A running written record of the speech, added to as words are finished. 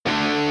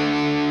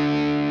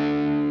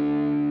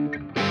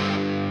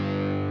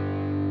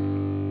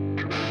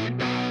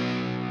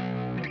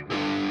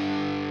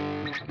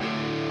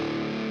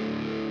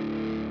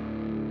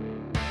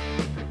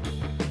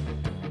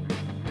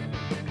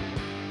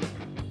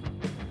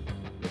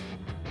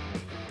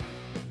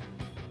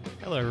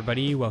Hello,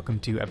 everybody. Welcome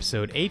to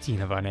episode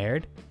 18 of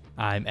Unaired.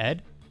 I'm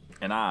Ed.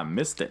 And I'm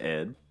Mr.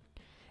 Ed.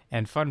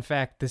 And fun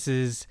fact, this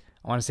is,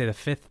 I want to say, the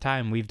 5th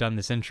time we've done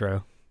this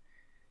intro.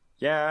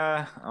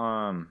 Yeah,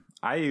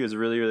 I use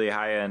really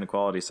high-end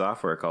quality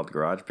software called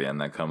GarageBand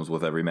that comes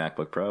with every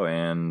MacBook Pro,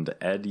 and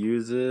Ed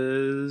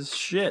uses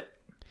shit.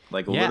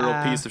 Like a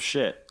literal piece of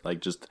shit. Like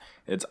just,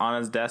 it's on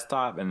his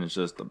desktop, and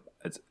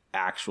it's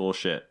actual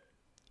shit.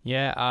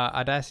 Yeah,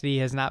 Audacity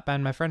has not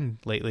been my friend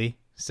lately,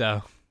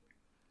 so...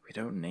 We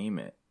don't name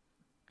it.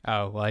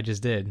 Oh, well, I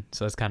just did,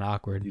 so it's kind of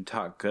awkward. You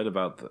talk good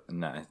about the...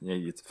 Nah, yeah,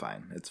 it's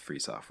fine. It's free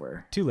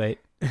software. Too late.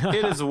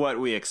 It is what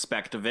we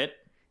expect of it.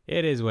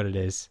 It is what it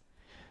is.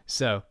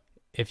 So,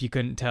 if you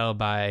couldn't tell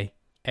by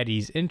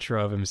Eddie's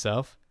intro of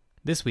himself,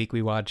 this week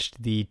we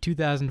watched the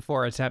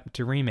 2004 attempt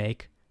to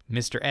remake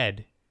Mr.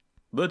 Ed.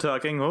 The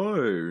Talking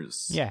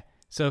Horse. Yeah,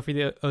 so for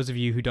those of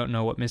you who don't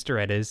know what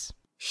Mr. Ed is...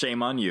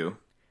 Shame on you.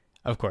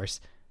 Of course.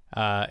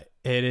 It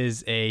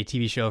is a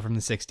TV show from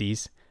the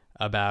 60s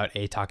about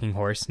a talking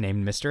horse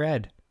named Mr.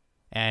 Ed.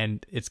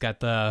 And it's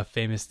got the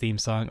famous theme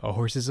song, "A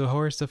horse is a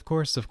horse, of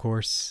course, of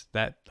course."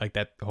 That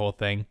whole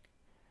thing.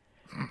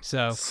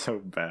 So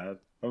bad.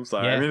 I'm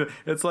sorry. Yeah. I mean,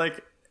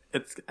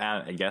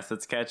 I guess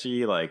it's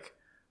catchy, like,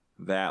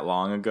 that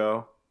long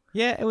ago.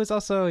 Yeah, it was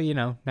also,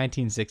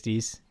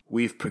 1960s.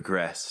 We've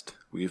progressed.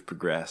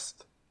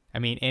 I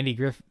mean,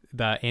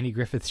 the Andy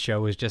Griffith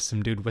Show was just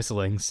some dude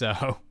whistling,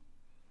 so...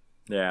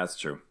 Yeah, that's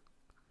true.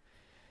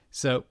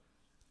 So,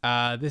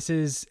 this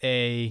is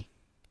a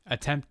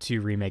attempt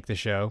to remake the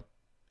show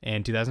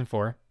in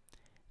 2004.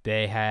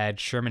 They had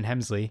Sherman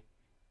Hemsley,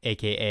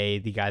 a.k.a.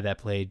 the guy that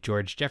played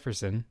George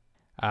Jefferson,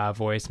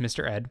 voice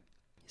Mr. Ed.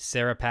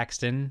 Sarah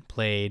Paxton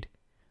played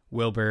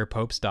Wilbur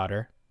Pope's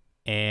daughter.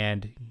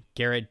 And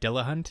Garrett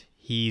Dillahunt,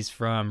 he's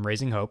from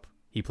Raising Hope.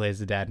 He plays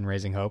the dad in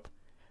Raising Hope.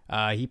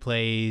 He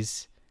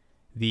plays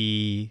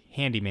the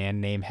handyman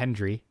named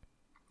Hendry.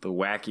 The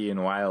wacky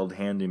and wild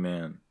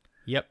handyman.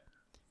 Yep.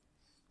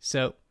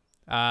 So,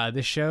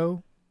 the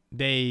show,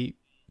 they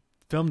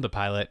filmed the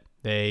pilot.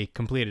 They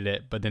completed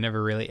it, but they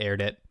never really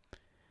aired it.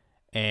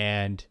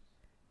 And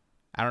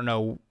I don't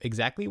know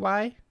exactly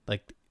why,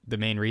 like the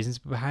main reasons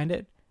behind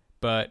it.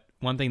 But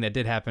one thing that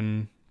did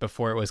happen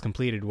before it was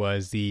completed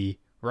was the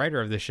writer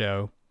of the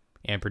show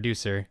and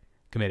producer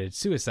committed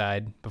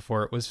suicide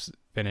before it was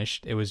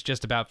finished. It was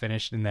just about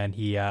finished, and then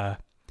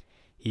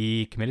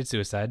he committed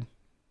suicide.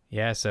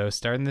 Yeah, so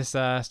starting this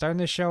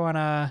show on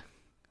a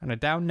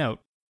down note.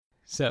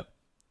 So,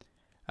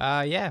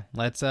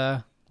 let's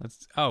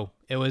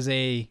it was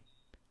a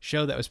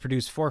show that was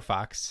produced for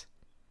Fox,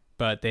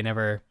 but they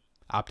never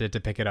opted to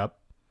pick it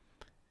up.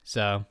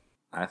 So,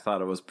 I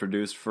thought it was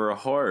produced for a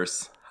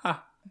horse.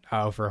 Ha.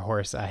 Oh, for a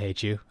horse, I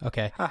hate you.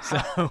 Okay.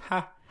 So,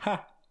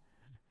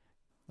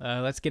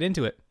 let's get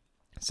into it.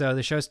 So,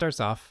 the show starts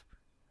off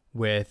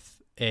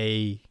with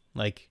a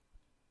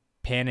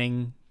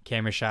panning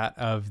camera shot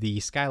of the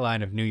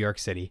skyline of New York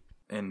City.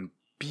 And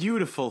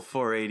beautiful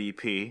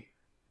 480p.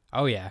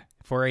 Oh yeah,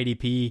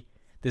 480p,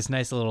 this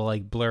nice little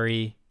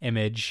blurry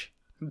image.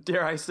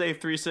 Dare I say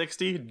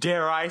 360?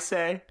 Dare I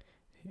say?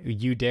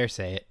 You dare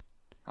say it.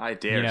 I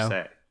dare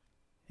say.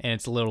 And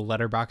it's a little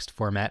letterboxed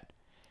format.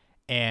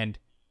 And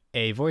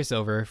a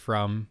voiceover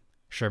from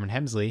Sherman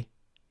Hemsley,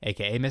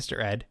 aka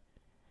Mr. Ed,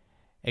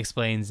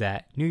 explains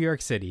that New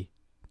York City,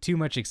 too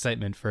much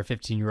excitement for a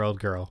 15-year-old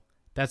girl.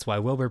 That's why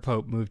Wilbur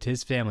Pope moved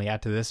his family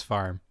out to this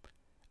farm.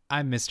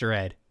 I'm Mr.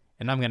 Ed,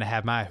 and I'm going to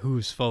have my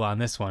hooves full on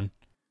this one.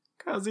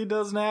 'Cause he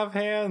doesn't have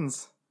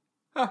hands.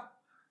 Huh.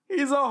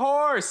 He's a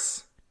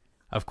horse!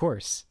 Of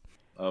course.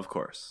 Of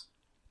course.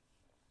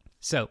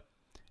 So,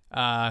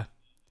 the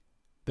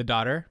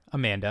daughter,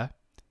 Amanda,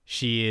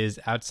 she is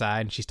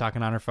outside and she's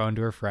talking on her phone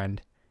to her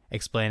friend,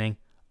 explaining,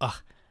 all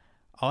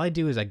I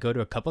do is I go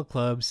to a couple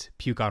clubs,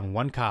 puke on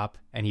one cop,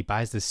 and he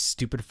buys this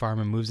stupid farm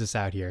and moves us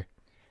out here.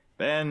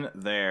 Been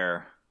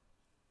there.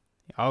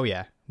 Oh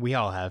yeah, we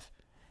all have.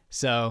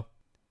 So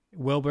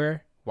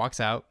Wilbur walks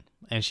out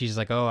and she's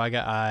like, "Oh, I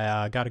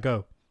gotta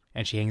go,"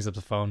 and she hangs up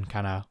the phone,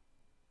 kind of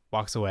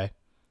walks away.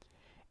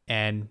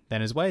 And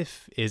then his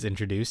wife is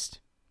introduced,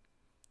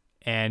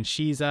 and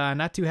she's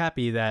not too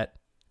happy that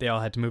they all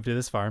had to move to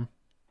this farm.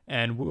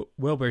 And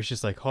Wilbur's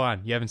just like, "Hold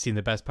on, you haven't seen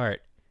the best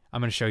part.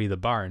 I'm gonna show you the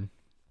barn."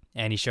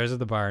 And he shows her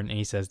the barn and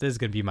he says, "This is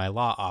gonna be my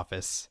law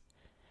office."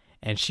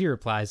 And she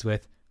replies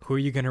with, "Who are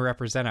you going to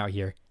represent out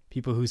here?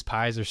 People whose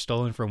pies are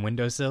stolen from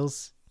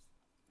windowsills?"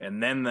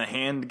 And then the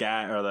hand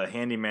guy or the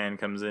handyman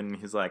comes in and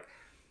he's like,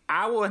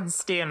 "I wouldn't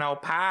steal no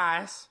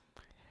pies."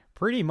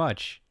 Pretty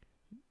much.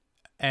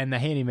 And the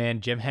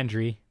handyman, Jim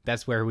Hendry,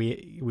 that's where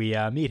we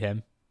meet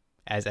him,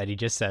 as Eddie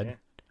just said. Yeah.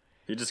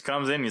 He just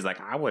comes in and he's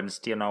like, "I wouldn't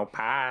steal no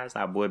pies.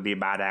 I would be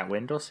by that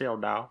windowsill,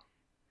 though."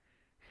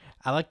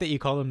 I like that you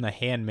called him the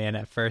hand man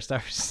at first.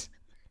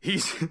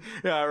 He's,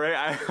 yeah,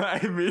 right. I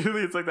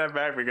immediately took that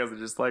back because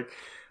it's just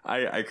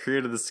I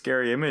created this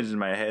scary image in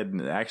my head and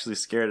it actually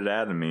scared it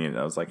out of me. And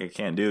I was like, I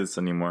can't do this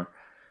anymore.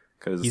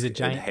 Cause he's a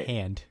giant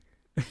hand.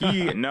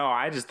 No,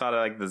 I just thought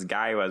of this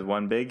guy who has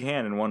one big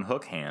hand and one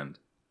hook hand.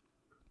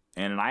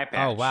 and an eye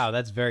patch. Oh, wow.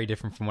 That's very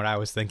different from what I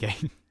was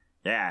thinking.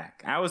 Yeah,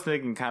 I was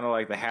thinking kind of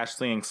like the hash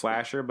slinging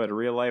slasher, but a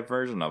real life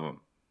version of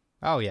him.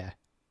 Oh, yeah.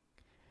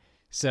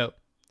 So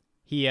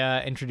he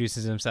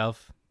introduces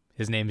himself.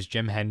 His name is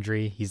Jim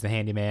Hendry. He's the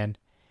handyman.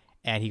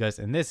 And he goes,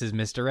 and this is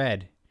Mr.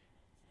 Ed.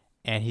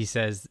 And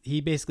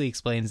he basically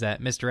explains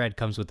that Mr. Ed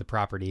comes with the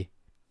property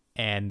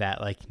and that,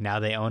 like, now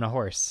they own a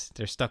horse.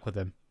 They're stuck with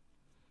him.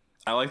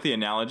 I like the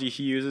analogy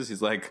he uses.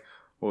 He's like,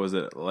 what was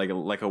it? Like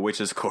a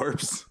witch's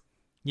corpse?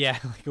 Yeah,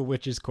 like a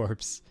witch's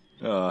corpse.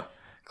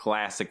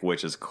 Classic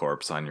witch's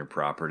corpse on your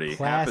property.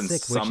 Classic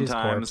Happens sometimes.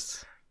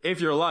 Corpse.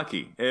 If you're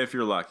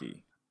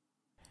lucky.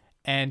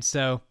 And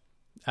so,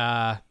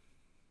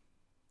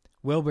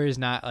 Wilbur's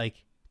not, like,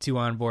 too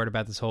on board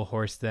about this whole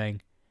horse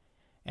thing.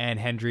 And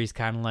Hendry's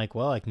kind of like,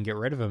 well, I can get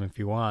rid of him if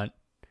you want.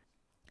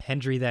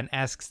 Hendry then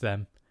asks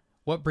them,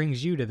 what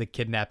brings you to the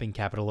kidnapping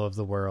capital of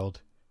the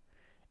world?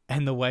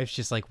 And the wife's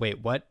just like,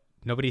 wait, what?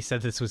 Nobody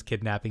said this was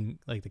kidnapping,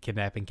 like the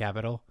kidnapping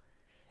capital.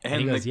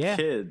 And he goes,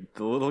 the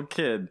little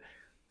kid,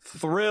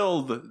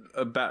 thrilled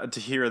about to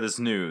hear this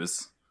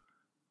news,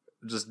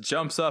 just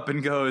jumps up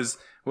and goes,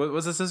 what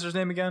was the sister's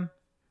name again?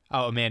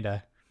 Oh,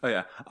 Amanda. Oh,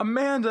 yeah.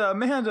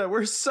 Amanda,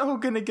 we're so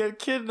going to get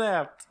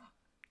kidnapped.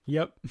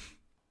 Yep.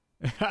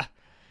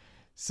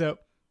 So,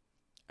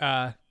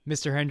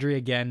 Mr. Hendry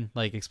again,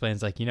 like,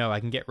 explains, like, I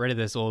can get rid of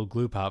this old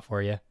glue pot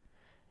for you.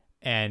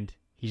 And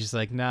he's just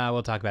like, nah,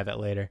 we'll talk about that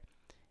later.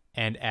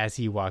 And as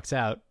he walks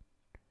out,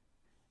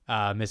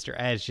 Mr.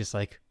 Ed's just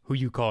like, who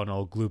you call an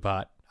old glue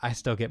pot? I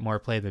still get more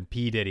play than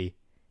P. Diddy.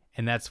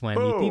 And that's when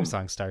the theme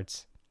song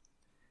starts.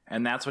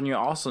 And that's when you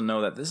also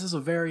know that this is a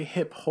very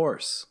hip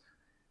horse.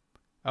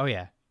 Oh,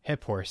 yeah.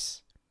 Hip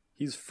horse.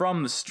 He's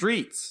from the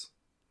streets.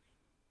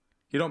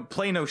 You don't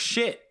play no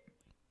shit.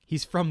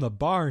 He's from the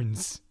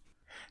barns.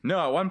 No,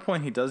 at one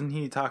point he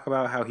talk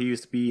about how he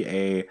used to be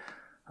a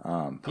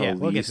police. Yeah,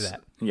 we'll get to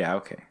that. Yeah,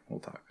 okay. We'll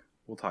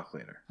talk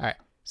later. All right.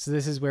 So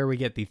this is where we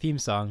get the theme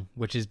song,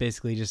 which is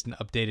basically just an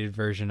updated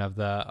version of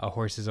the A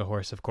Horse is a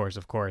Horse, of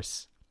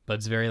course. But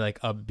it's very, like,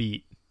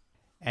 upbeat.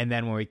 And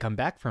then when we come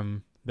back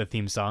from the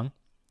theme song,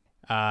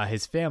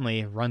 his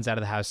family runs out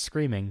of the house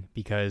screaming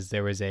because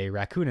there was a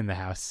raccoon in the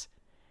house.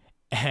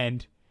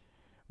 And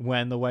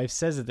when the wife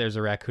says that there's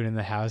a raccoon in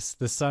the house,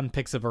 the son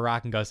picks up a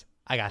rock and goes,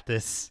 I got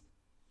this.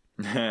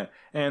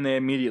 And they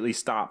immediately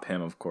stop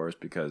him, of course,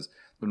 because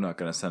they're not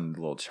going to send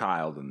a little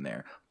child in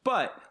there.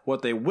 But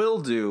what they will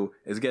do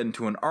is get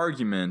into an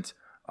argument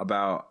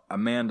about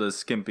Amanda's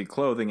skimpy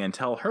clothing and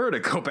tell her to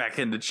go back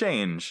in to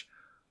change.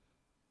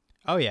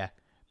 Oh, yeah.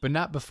 But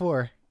not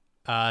before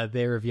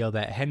they reveal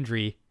that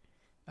Hendry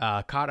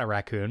caught a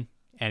raccoon,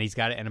 and he's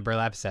got it in a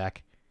burlap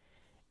sack.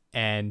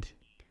 And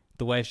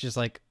the wife's just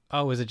like,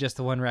 oh, is it just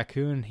the one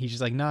raccoon? He's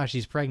just like, nah,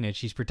 she's pregnant.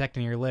 She's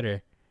protecting her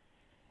litter.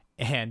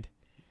 And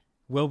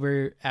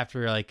Wilbur,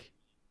 after, like,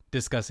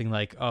 discussing,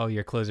 like, oh,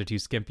 your clothes are too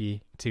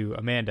skimpy to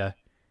Amanda,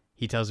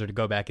 he tells her to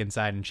go back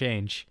inside and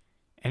change.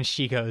 And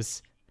she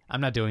goes,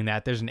 I'm not doing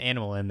that. There's an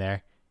animal in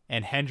there.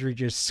 And Hendry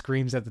just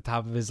screams at the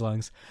top of his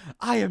lungs,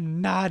 I am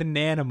not an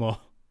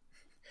animal.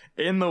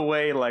 In the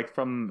way, like,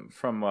 from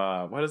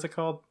what is it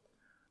called?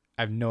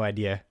 I have no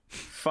idea.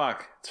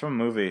 Fuck. It's from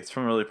a movie. It's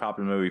from a really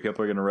popular movie.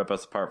 People are going to rip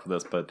us apart for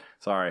this, but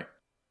sorry.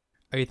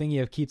 Are you thinking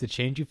of Keep the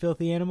Change, You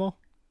Filthy Animal?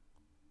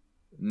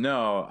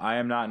 No, I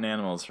am not an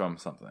animal. It's from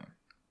something.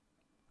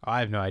 Oh, I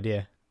have no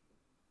idea.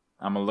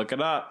 I'm going to look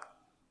it up.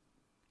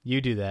 You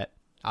do that.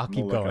 I'll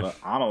keep going.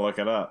 I'm going to look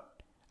it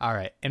up. All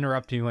right.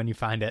 Interrupt me when you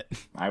find it.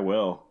 I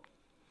will.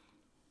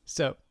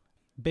 So,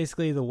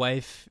 basically, the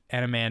wife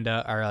and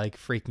Amanda are, like,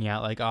 freaking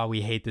out, like, oh,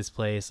 we hate this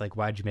place. Like,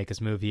 why'd you make us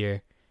move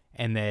here?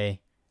 And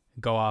they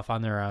go off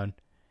on their own.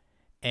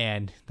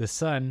 And the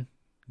son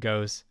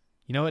goes,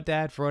 you know what,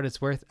 Dad? For what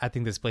it's worth, I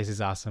think this place is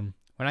awesome.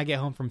 When I get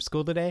home from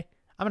school today,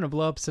 I'm going to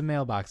blow up some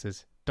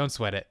mailboxes. Don't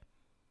sweat it.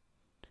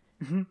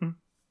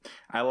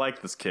 I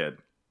like this kid.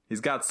 He's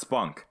got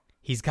spunk.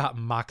 He's got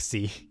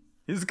moxie.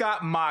 He's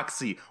got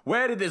moxie.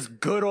 Where did this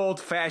good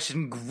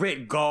old-fashioned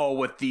grit go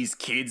with these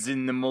kids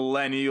and the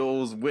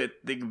millennials with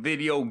the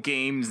video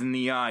games and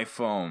the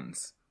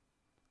iPhones?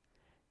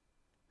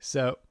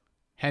 So,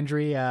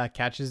 Hendry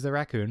catches the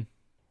raccoon,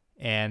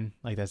 and,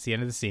 like, that's the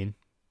end of the scene.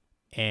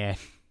 And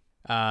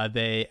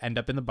they end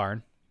up in the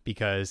barn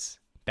because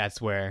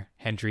that's where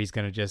Hendry's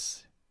going to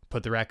just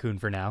put the raccoon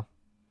for now.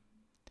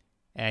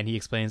 And he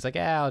explains, like,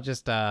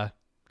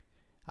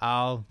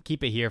 I'll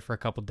keep it here for a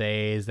couple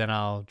days, then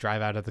I'll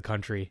drive out of the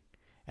country.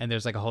 And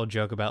there's, like, a whole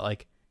joke about,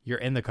 like, you're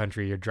in the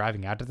country, you're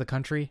driving out of the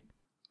country.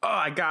 Oh,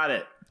 I got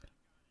it.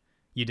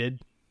 You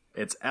did?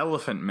 It's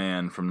Elephant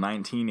Man from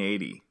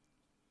 1980.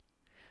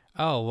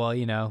 Oh,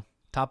 well,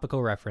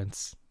 topical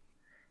reference.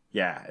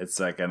 Yeah, it's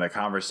like in a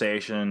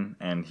conversation,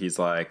 and he's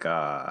like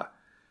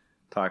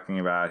talking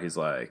about, he's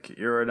like,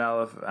 you're an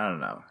elephant. I don't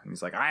know. And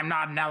he's like, I am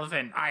not an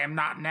elephant. I am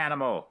not an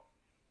animal.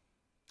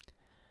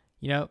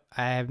 I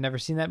have never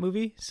seen that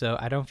movie, so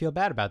I don't feel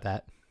bad about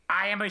that.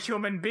 I am a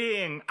human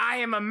being. I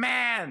am a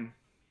man.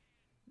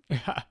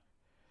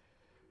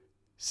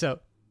 So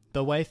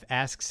the wife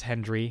asks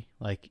Hendry,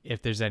 like,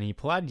 if there's any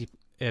Pilates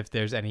if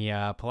there's any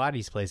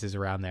Pilates places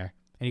around there.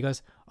 And he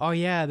goes, oh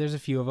yeah, there's a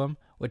few of them.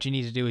 What you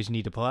need to do is you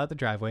need to pull out the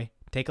driveway,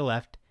 take a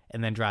left,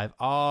 and then drive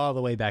all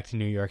the way back to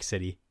New York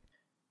City.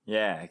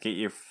 Yeah, get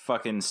your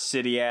fucking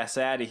city ass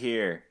out of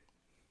here.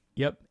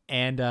 Yep.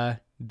 And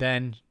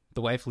then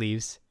the wife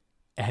leaves,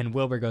 and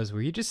Wilbur goes,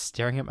 were you just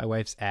staring at my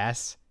wife's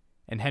ass?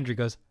 And Hendry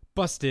goes,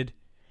 busted.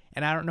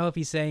 And I don't know if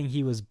he's saying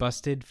he was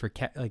busted for,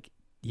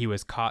 he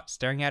was caught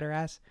staring at her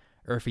ass,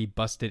 or if he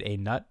busted a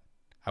nut.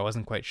 I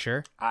wasn't quite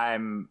sure.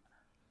 I'm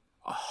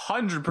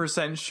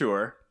 100%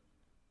 sure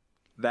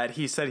that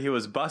he said he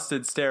was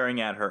busted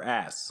staring at her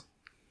ass.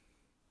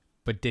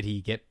 But did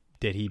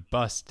he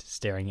bust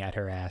staring at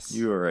her ass?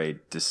 You are a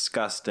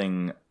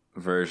disgusting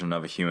version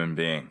of a human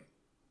being.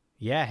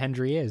 Yeah,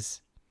 Hendry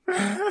is.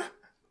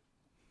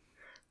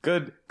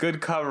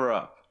 Good cover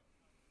up.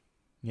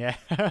 Yeah.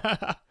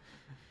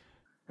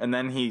 And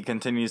then he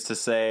continues to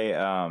say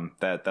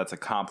that that's a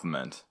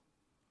compliment.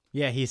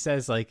 Yeah, he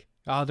says like,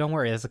 oh, don't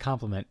worry, that's a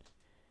compliment.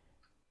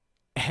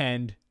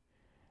 And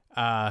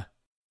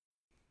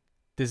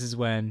this is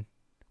when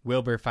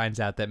Wilbur finds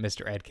out that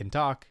Mr. Ed can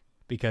talk,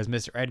 because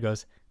Mr. Ed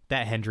goes,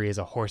 that Hendry is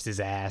a horse's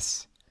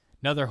ass.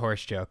 Another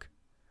horse joke.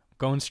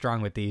 Going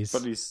strong with these.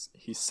 But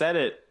he said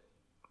it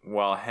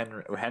while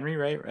Henry,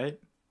 right?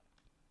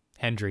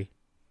 Hendry.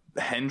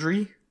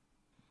 Hendry?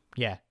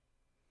 Yeah.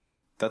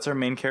 That's our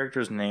main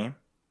character's name?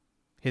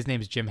 His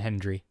name's Jim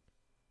Hendry.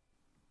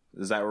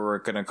 Is that what we're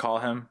going to call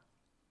him?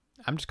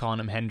 I'm just calling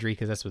him Hendry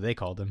because that's what they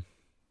called him.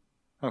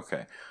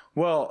 Okay.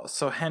 Well,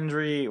 so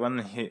Hendry,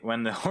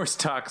 when the horse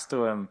talks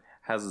to him,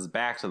 has his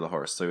back to the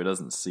horse so he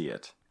doesn't see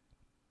it.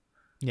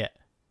 Yeah.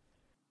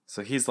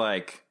 So he's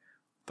like,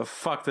 the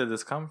fuck did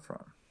this come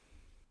from?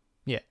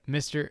 Yeah.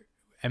 Mr.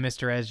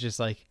 Ed's just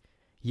like,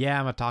 yeah,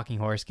 I'm a talking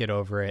horse, get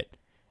over it.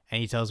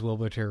 And he tells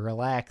Wilbur to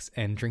relax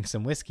and drink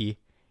some whiskey.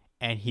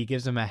 And he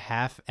gives him a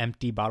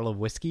half-empty bottle of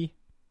whiskey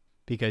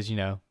because,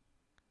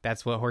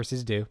 that's what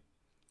horses do.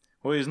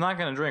 Well, he's not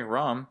going to drink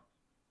rum.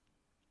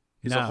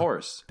 He's a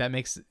horse. That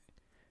makes...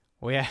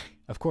 Well, yeah,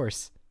 of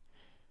course.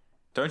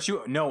 Don't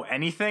you know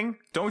anything?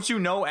 Don't you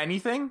know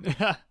anything?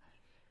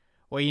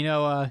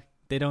 Well,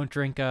 they don't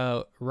drink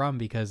rum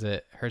because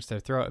it hurts their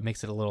throat. It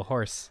makes it a little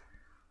hoarse.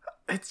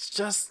 It's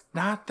just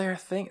not their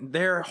thing.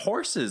 They're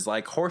horses.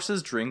 Like,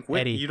 horses drink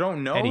whiskey. Eddie, you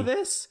don't know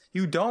this?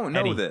 You don't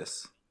know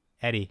this.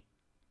 Eddie,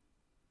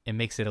 it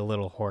makes it a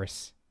little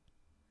hoarse.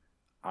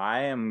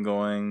 I am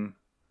going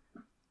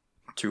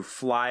to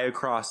fly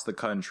across the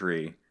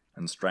country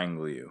and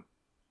strangle you.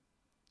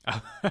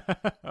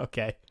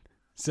 Okay.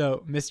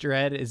 So Mr.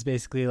 Ed is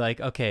basically like,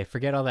 okay,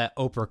 forget all that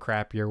Oprah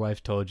crap your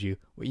wife told you.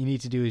 What you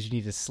need to do is you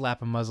need to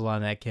slap a muzzle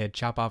on that kid,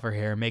 chop off her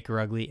hair, make her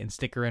ugly, and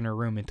stick her in her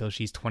room until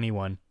she's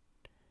 21.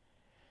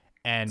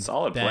 And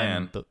solid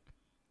plan.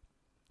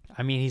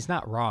 I mean, he's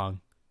not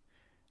wrong.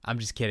 I'm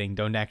just kidding.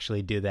 Don't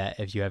actually do that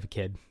if you have a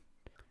kid.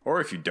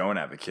 Or if you don't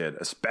have a kid.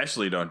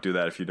 Especially don't do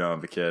that if you don't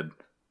have a kid.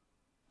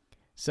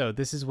 So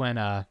this is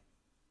when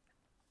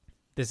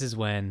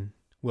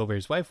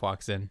Wilbur's wife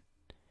walks in.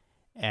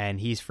 And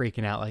he's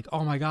freaking out like,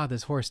 oh my God,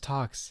 this horse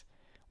talks.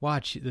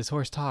 Watch, this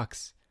horse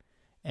talks.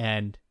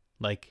 And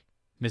like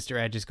Mr.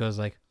 Ed just goes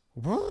like,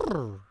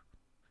 Wurr.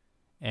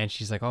 And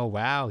she's like, oh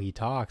wow, he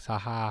talks,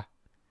 haha.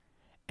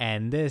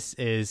 And this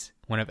is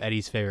one of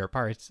Eddie's favorite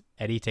parts.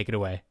 Eddie, take it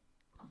away.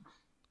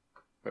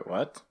 Wait,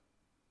 what?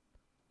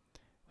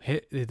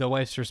 The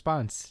wife's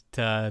response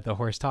to the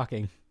horse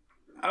talking.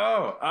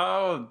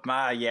 Oh,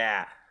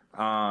 yeah.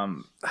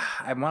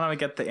 I want to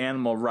get the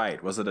animal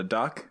right. Was it a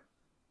duck?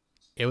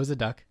 It was a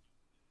duck.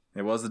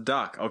 It was a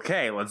duck.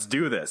 Okay, let's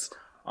do this.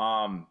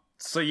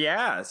 So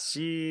yeah,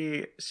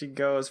 she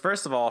goes,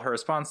 first of all, her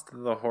response to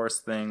the horse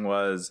thing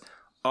was,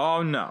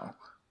 oh no,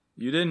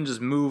 you didn't just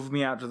move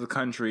me out to the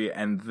country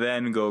and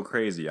then go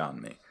crazy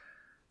on me.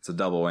 It's a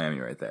double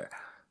whammy right there.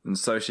 And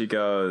so she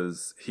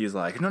goes, he's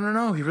like,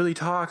 no, he really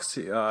talks.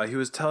 He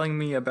was telling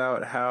me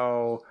about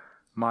how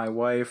my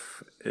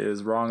wife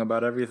is wrong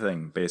about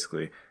everything,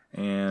 basically.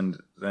 And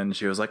then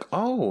she was like,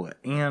 oh,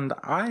 and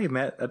I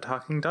met a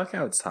talking duck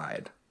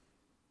outside.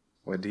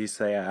 What did he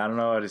say? I don't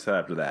know what he said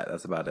after that.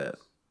 That's about it.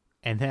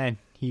 And then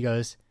he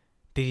goes,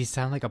 did he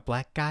sound like a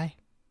black guy?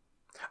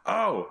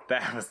 Oh,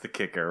 that was the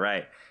kicker,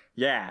 right.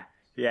 Yeah,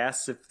 he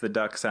asked if the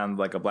duck sounded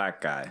like a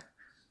black guy.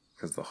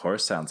 Because the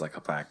horse sounds like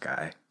a black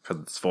guy.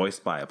 Because it's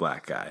voiced by a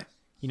black guy.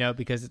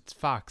 Because it's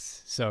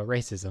Fox, so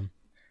racism.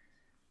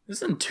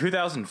 This is in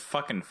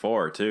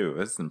 2004, too.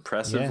 It's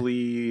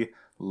impressively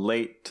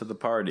late to the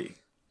party.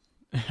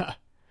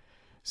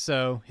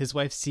 So his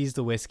wife sees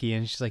the whiskey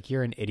and she's like,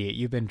 you're an idiot.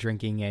 You've been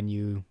drinking and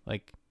you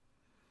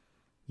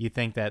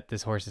think that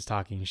this horse is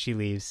talking. She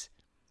leaves.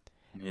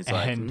 And he's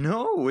like,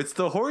 no, it's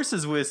the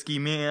horse's whiskey,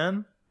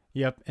 man.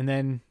 Yep. And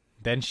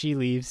then she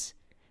leaves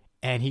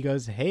and he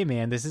goes, hey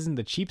man, this isn't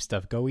the cheap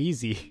stuff. Go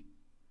easy.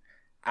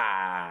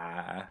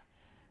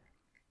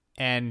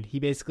 And he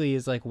basically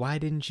is like, why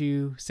didn't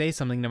you say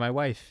something to my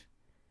wife?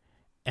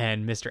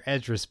 And Mr.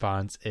 Ed's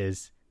response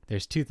is,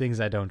 there's two things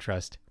I don't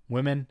trust,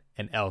 women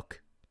and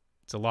elk.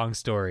 It's a long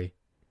story.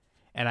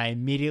 And I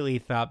immediately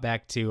thought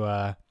back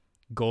to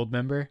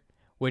Goldmember,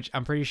 which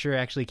I'm pretty sure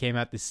actually came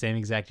out the same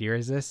exact year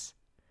as this,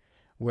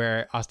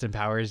 where Austin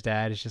Powers'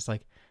 dad is just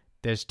like,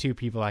 there's two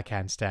people I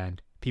can't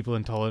stand. People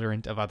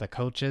intolerant of other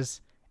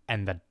cultures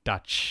and the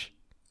Dutch.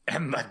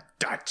 And the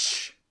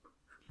Dutch.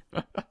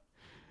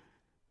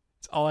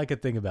 It's all I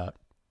could think about.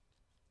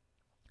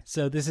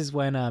 So this is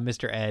when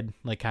Mr. Ed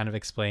like kind of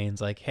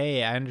explains like,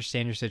 hey, I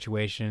understand your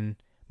situation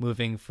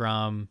moving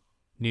from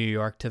New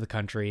York to the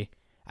country.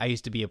 I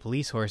used to be a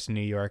police horse in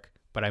New York,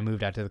 but I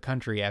moved out to the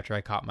country after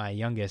I caught my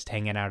youngest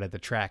hanging out at the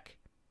track.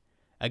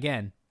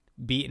 Again,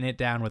 beating it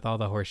down with all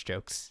the horse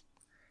jokes.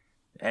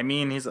 I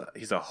mean, he's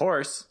a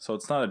horse, so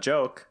it's not a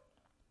joke.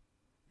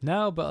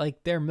 No, but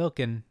like they're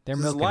milking. This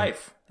is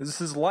life. This is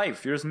his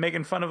life. You're just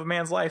making fun of a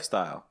man's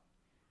lifestyle.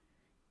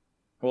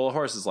 Well, a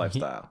horse's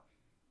lifestyle.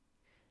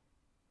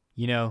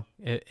 You know,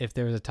 if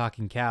there was a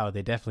talking cow,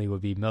 they definitely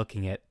would be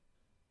milking it.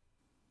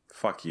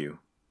 Fuck you.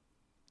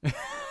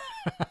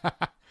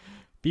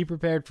 Be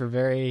prepared for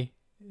very,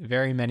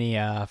 very many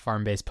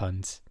farm-based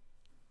puns.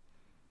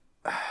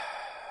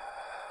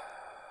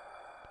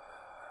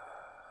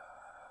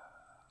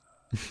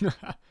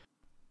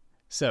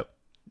 So,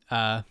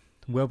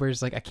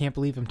 Wilbur's like, I can't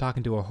believe I'm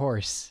talking to a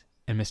horse.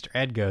 And Mr.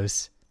 Ed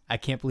goes, I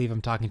can't believe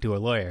I'm talking to a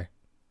lawyer.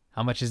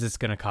 How much is this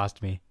going to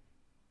cost me?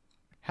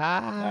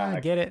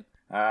 Get it?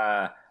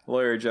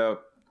 Lawyer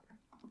joke.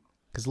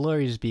 Because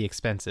lawyers be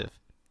expensive.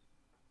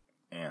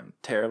 And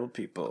terrible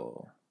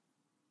people.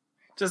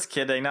 Just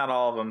kidding. Not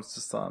all of them. It's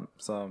just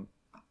some.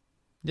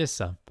 Just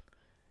some.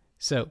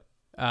 So,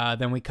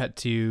 then we cut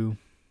to...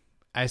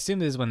 I assume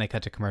this is when they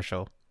cut to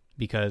commercial.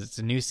 Because it's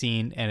a new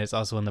scene and it's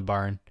also in the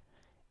barn.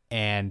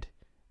 And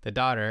the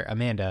daughter,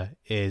 Amanda,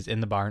 is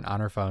in the barn on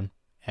her phone.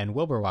 And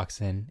Wilbur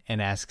walks in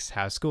and asks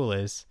how school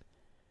is.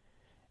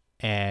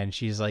 And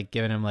she's like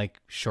giving him like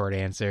short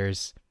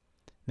answers.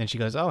 Then she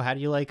goes, "Oh, how do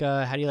you like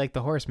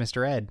the horse,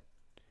 Mr. Ed?"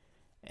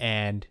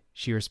 And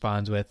she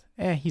responds with,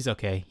 he's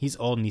okay. He's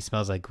old and he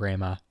smells like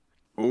grandma."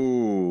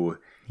 Ooh.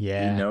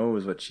 Yeah. He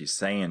knows what she's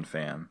saying,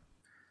 fam.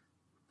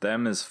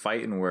 Them is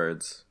fighting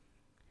words.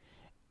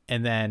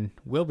 And then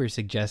Wilbur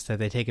suggests that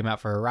they take him out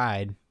for a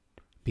ride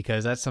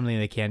because that's something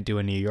they can't do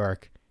in New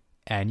York.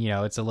 And, you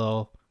know, it's a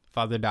little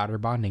father-daughter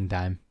bonding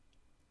time.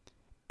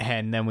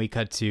 And then we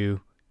cut to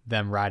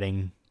them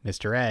riding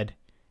Mr. Ed,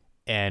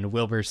 and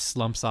Wilbur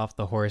slumps off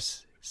the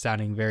horse,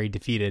 sounding very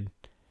defeated.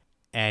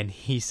 And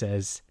he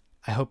says,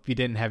 "I hope you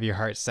didn't have your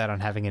heart set on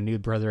having a new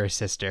brother or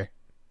sister."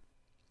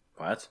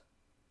 What?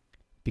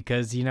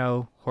 Because, you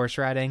know, horse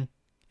riding,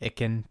 it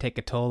can take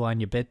a toll on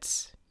your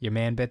bits, your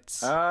man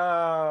bits.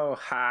 Oh,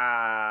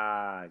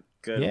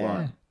 good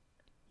one.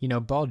 You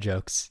know, ball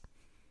jokes.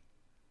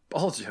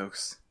 Ball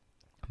jokes.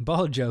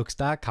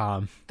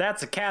 Balljokes.com.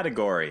 That's a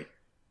category.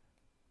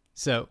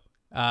 So,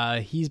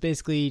 he's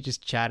basically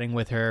just chatting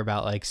with her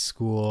about like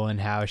school and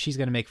how she's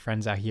going to make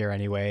friends out here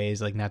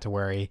anyways, like not to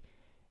worry.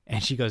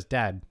 And she goes,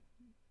 "Dad,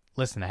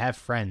 listen, I have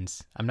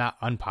friends. I'm not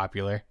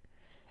unpopular."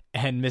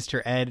 And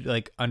Mr. Ed,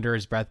 like under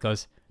his breath,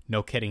 goes,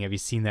 "No kidding. Have you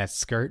seen that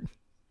skirt?"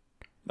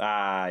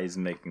 He's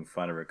making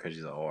fun of her because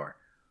she's a whore.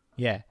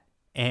 Yeah.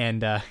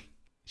 And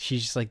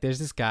she's just like, "There's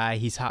this guy.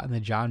 He's hot in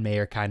the John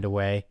Mayer kind of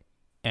way."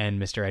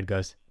 And Mr. Ed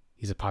goes,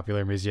 "He's a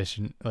popular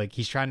musician." Like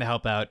he's trying to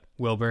help out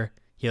Wilbur.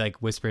 He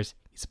like whispers,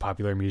 "He's a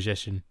popular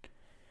musician."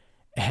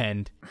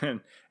 And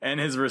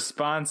his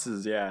response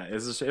is,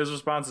 his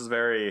response is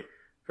very,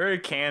 very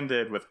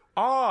candid with,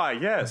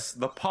 yes,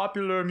 the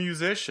popular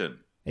musician.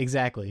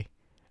 Exactly.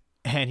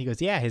 And he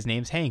goes, "Yeah, his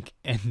name's Hank."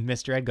 And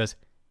Mr. Ed goes,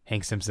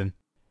 "Hank Simpson."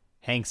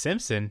 "Hank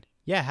Simpson?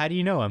 Yeah, how do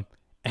you know him?"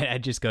 And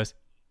Ed just goes,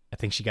 "I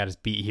think she got us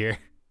beat here."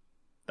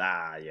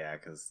 Yeah,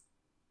 because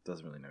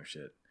doesn't really know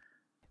shit.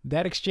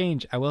 That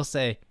exchange, I will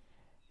say,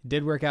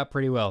 did work out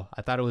pretty well.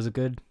 I thought it was a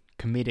good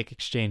comedic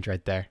exchange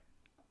right there.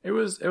 It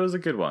was a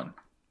good one.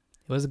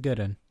 It was a good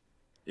one.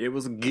 It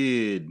was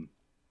good.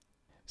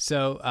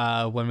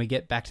 So when we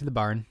get back to the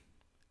barn,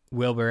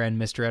 Wilbur and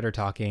Mr. Ed are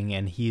talking,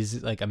 and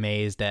he's like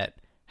amazed at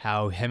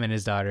how him and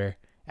his daughter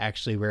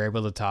actually were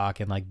able to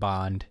talk and like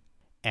bond.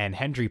 And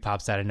Hendry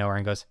pops out of nowhere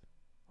and goes,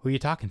 "Who are you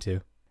talking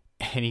to?"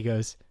 And he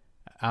goes,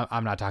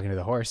 I'm not talking to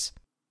the horse."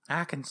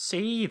 "I can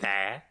see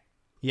that."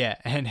 Yeah,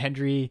 and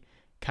Hendry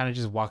kind of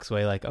just walks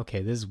away like,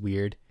 okay, this is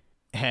weird.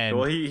 And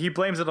well, he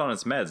blames it on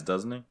his meds,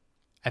 doesn't he?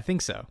 I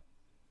think so.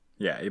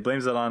 Yeah, he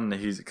blames it on the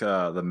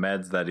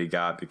meds that he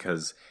got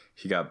because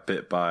he got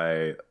bit by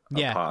a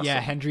possum. Yeah,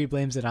 Hendry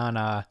blames it on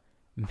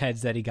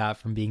meds that he got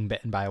from being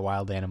bitten by a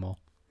wild animal.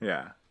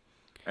 Yeah.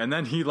 And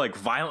then he like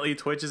violently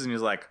twitches and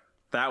he's like,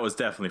 "That was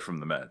definitely from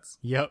the meds."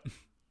 Yep.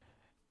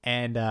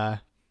 And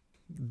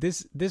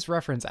this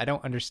reference, I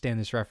don't understand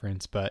this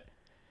reference, but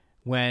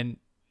when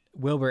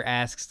Wilbur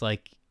asks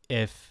like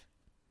if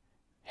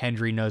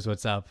Hendry knows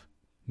what's up,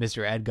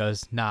 Mr. Ed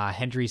goes, "Nah,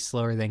 Hendry's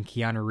slower than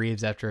Keanu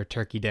Reeves after a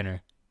turkey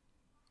dinner."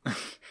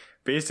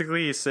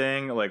 Basically, he's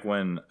saying like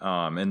when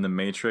in the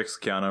Matrix,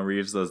 Keanu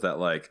Reeves does that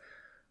like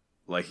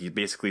he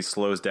basically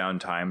slows down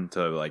time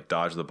to like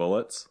dodge the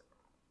bullets.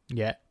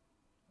 Yeah.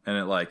 And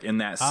it like in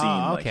that scene,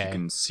 like you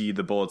can see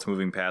the bullets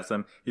moving past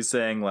him. He's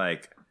saying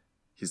like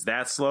he's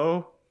that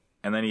slow,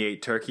 and then he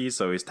ate turkey,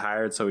 so he's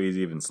tired, so he's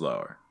even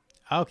slower.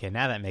 Okay,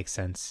 now that makes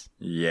sense.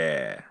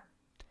 Yeah.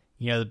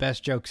 You know, the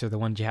best jokes are the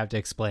ones you have to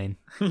explain.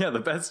 Yeah, the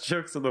best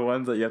jokes are the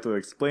ones that you have to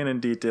explain in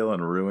detail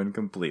and ruin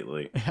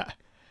completely.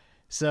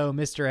 So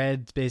Mr.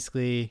 Ed's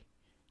basically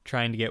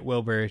trying to get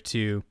Wilbur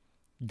to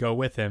go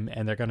with him,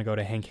 and they're going to go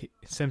to Hank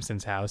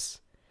Simpson's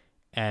house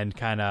and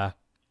kind of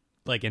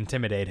like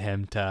intimidate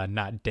him to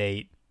not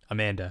date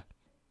Amanda.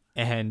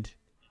 And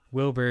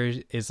Wilbur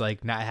is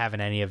like not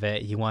having any of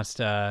it. He wants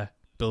to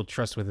build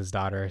trust with his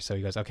daughter, so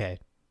he goes, okay,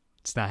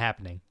 it's not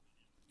happening.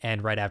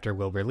 And right after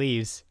Wilbur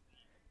leaves,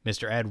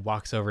 Mr. Ed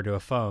walks over to a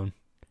phone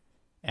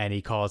and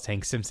he calls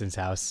Hank Simpson's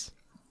house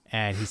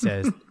and he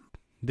says,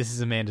 this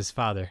is Amanda's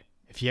father.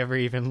 If you ever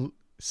even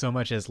so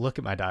much as look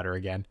at my daughter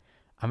again,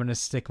 I'm going to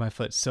stick my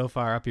foot so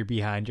far up your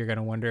behind, you're going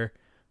to wonder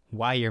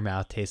why your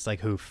mouth tastes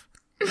like hoof.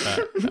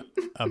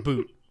 A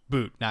boot,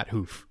 not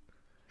hoof.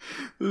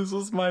 This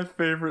was my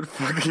favorite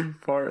fucking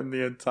part in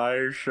the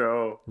entire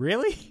show.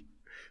 Really?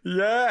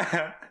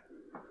 Yeah.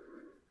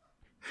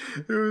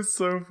 It was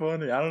so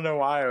funny. I don't know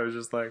why. I was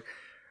just like,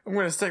 I'm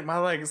going to stick my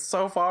leg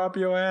so far up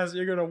your ass,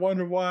 you're going to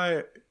wonder why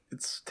it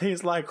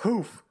tastes like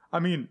hoof. I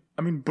mean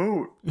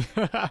boot.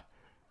 I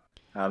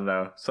don't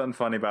know. Something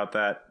funny about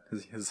that.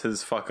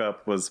 His fuck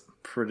up was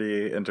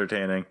pretty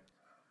entertaining.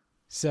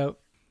 So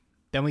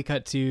then we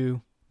cut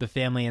to the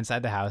family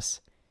inside the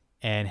house,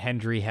 and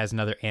Hendry has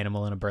another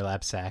animal in a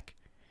burlap sack.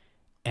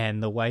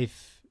 And the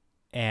wife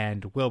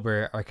and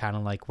Wilbur are kind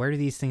of like, where do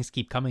these things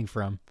keep coming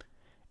from?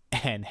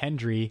 And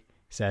Hendry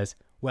says,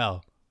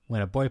 well,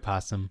 when a boy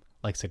possum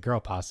likes a girl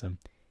possum,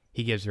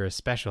 he gives her a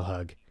special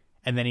hug.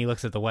 And then he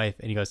looks at the wife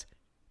and he goes,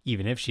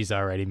 even if she's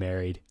already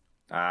married.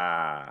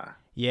 Ah.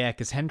 Yeah,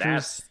 because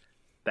Hendry's...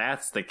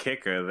 That's the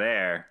kicker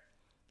there.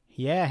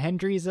 Yeah,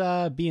 Hendry's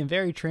being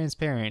very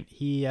transparent.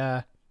 He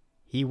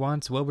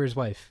wants Wilbur's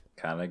wife.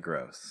 Kind of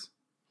gross.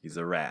 He's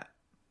a rat.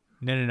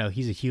 No,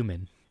 he's a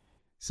human.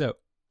 So,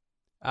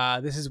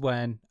 this is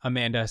when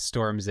Amanda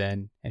storms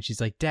in and she's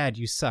like, Dad,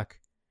 you suck.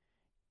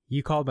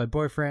 You called my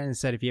boyfriend and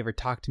said if you ever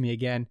talk to me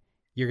again,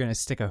 you're going to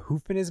stick a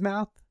hoof in his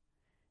mouth?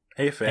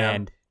 Hey,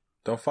 fam.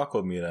 Don't fuck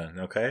with me then,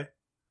 okay?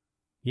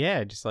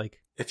 Yeah, just like...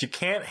 If you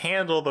can't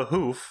handle the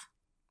hoof,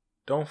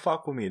 don't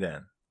fuck with me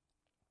then.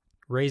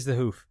 Raise the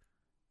hoof.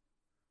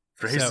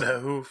 Raise the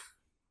hoof.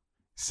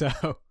 So...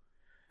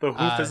 The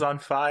hoof is on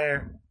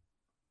fire.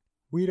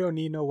 We don't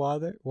need no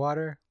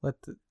water.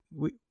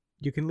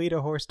 You can lead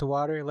a horse to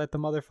water. Let the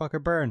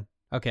motherfucker burn.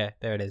 Okay,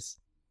 there it is.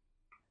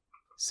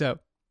 So,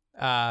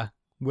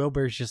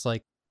 Wilbur's just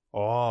like,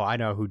 oh, I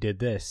know who did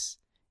this.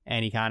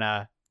 And he kind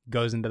of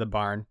goes into the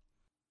barn.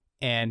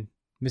 And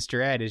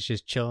Mr. Ed is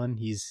just chilling.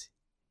 He's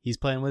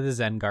playing with his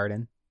Zen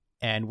garden.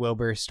 And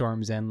Wilbur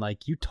storms in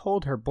like, you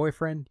told her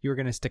boyfriend you were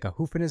going to stick a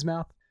hoof in his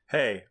mouth?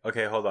 Hey,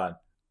 okay, hold on.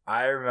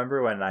 I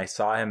remember when I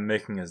saw him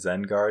making a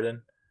Zen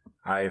garden,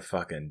 I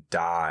fucking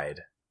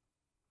died.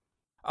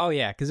 Oh,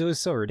 yeah, because it was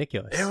so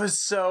ridiculous. It was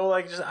so,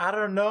 like, just, I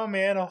don't know,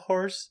 man, a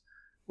horse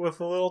with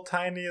a little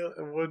tiny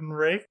wooden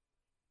rake.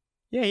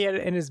 Yeah, he had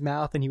it in his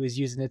mouth, and he was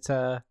using it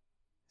to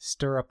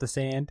stir up the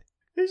sand.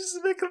 He's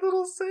just making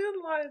little sand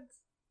lines.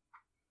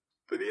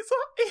 But he's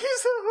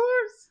a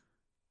horse.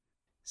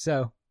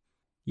 So,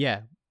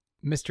 yeah,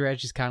 Mr.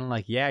 Edge is kind of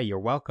like, yeah, you're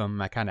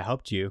welcome. I kind of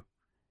helped you.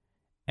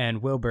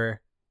 And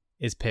Wilbur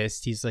is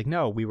pissed. He's like,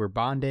 no, we were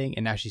bonding,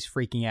 and now she's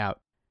freaking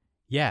out.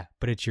 Yeah,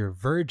 but it's your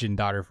virgin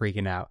daughter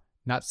freaking out,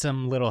 not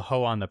some little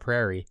hoe on the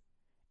prairie.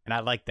 And I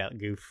like that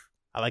goof.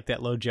 I like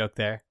that low joke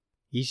there.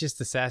 He's just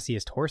the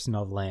sassiest horse in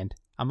all the land.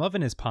 I'm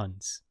loving his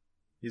puns.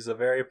 He's a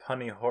very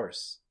punny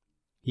horse.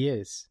 He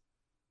is.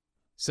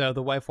 So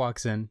the wife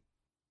walks in,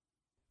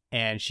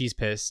 and she's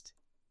pissed,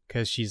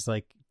 because she's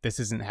like, this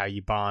isn't how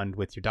you bond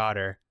with your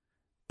daughter.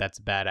 That's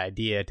a bad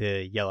idea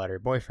to yell at her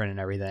boyfriend and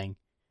everything.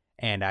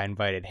 And I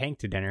invited Hank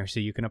to dinner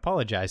so you can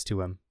apologize to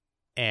him.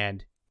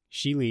 And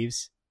she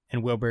leaves,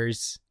 and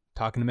Wilbur's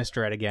talking to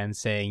Mr. Ed again,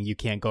 saying, you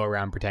can't go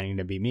around pretending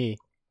to be me.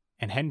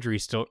 And Hendry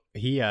strolls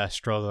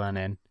on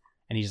in,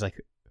 and he's like,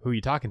 who are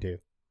you talking to?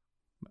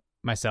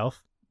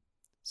 Myself.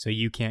 So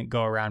you can't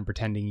go around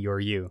pretending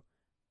you're you.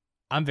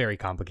 I'm very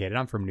complicated.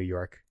 I'm from New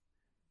York.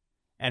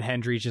 And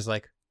Hendry's just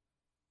like,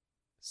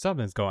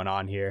 something's going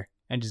on here,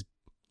 and just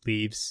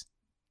leaves.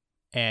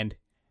 And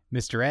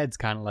Mr. Ed's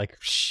kind of like,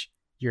 shh,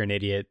 you're an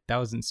idiot. That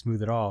wasn't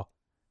smooth at all.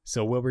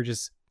 So Wilbur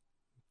just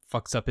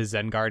fucks up his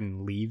Zen garden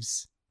and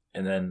leaves.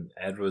 And then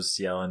Ed was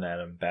yelling at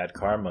him, bad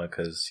karma,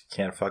 because you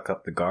can't fuck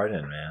up the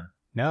garden, man.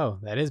 No,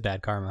 that is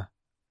bad karma.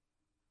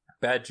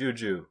 Bad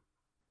juju.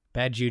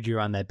 Bad juju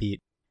on that beat.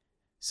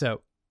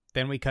 So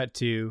then we cut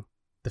to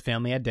the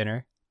family at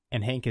dinner,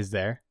 and Hank is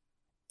there,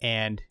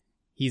 and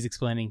he's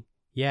explaining,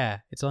 yeah,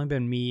 it's only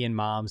been me and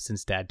Mom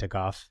since Dad took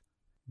off.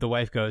 The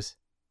wife goes,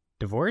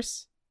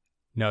 divorce?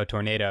 No,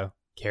 tornado.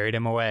 Carried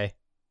him away.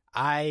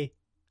 I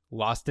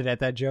lost it at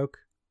that joke,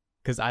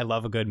 because I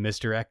love a good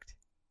misdirect.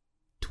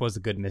 'Twas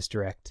a good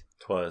misdirect.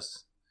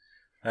 'Twas.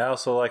 I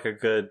also like a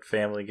good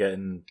family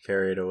getting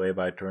carried away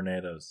by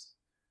tornadoes.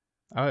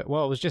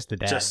 Well, it was just the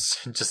dad.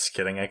 Just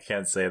kidding. I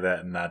can't say that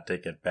and not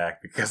take it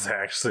back because I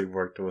actually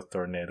worked with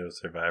tornado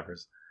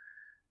survivors,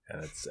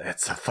 and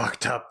it's a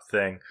fucked up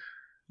thing.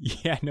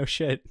 Yeah, no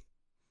shit.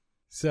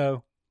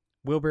 So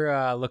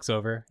Wilbur looks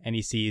over and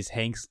he sees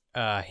Hank's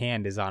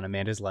hand is on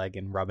Amanda's leg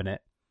and rubbing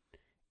it,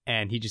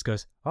 and he just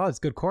goes, "Oh, it's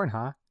good corn,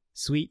 huh?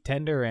 Sweet,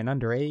 tender, and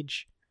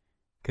underage,"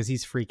 because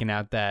he's freaking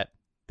out that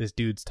this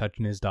dude's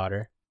touching his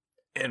daughter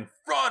in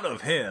front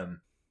of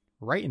him.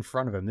 Right in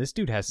front of him. This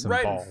dude has some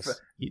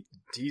balls.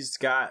 He's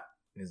about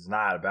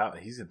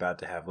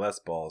to have less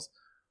balls.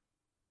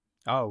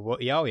 Oh, well,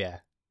 oh yeah.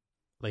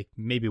 Like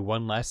maybe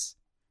one less.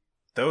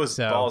 Those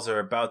balls are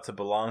about to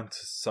belong to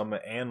some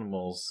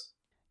animals.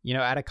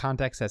 Out of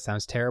context, that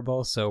sounds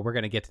terrible, so we're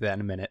going to get to that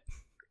in a minute.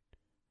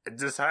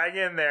 Just hang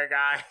in there,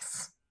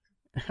 guys.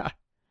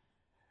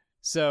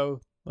 So,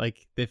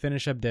 they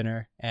finish up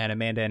dinner, and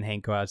Amanda and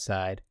Hank go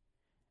outside,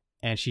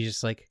 and she's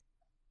just like,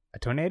 "A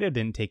tornado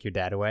didn't take your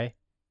dad away."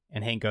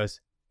 And Hank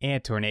goes,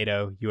 "And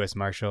tornado, U.S.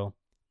 Marshal.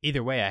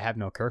 Either way, I have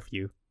no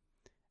curfew.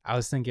 I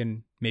was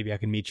thinking maybe I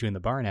could meet you in the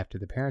barn after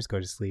the parents go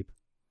to sleep."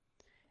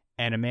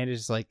 And Amanda's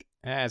just like,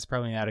 "It's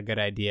probably not a good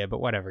idea,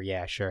 but whatever,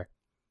 yeah, sure."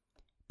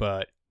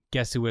 But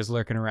guess who was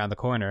lurking around the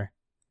corner?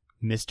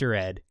 Mr.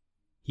 Ed.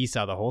 He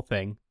saw the whole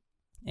thing,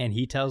 and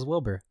he tells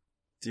Wilbur.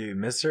 Dude,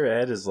 Mr.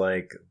 Ed is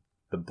like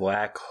the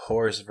black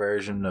horse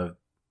version of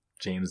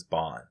James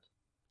Bond.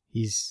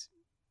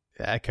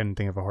 I couldn't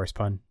think of a horse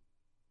pun.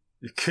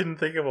 You couldn't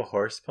think of a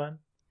horse pun?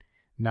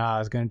 No, I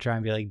was going to try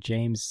and be like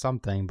James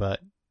something, but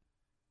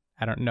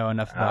I don't know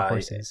enough about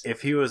horses.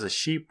 If he was a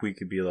sheep, we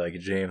could be like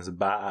James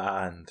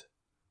Bond.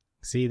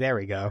 See, there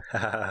we go.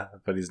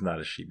 But he's not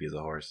a sheep, he's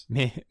a horse.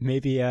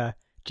 Maybe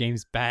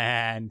James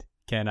Bond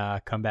can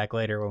come back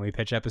later when we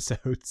pitch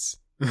episodes.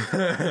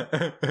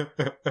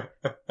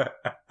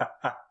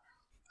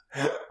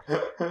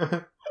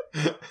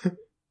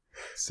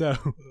 So,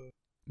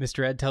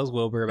 Mr. Ed tells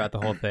Wilbur about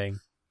the whole thing.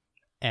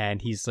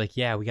 And he's like,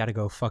 "Yeah, we got to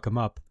go fuck him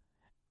up."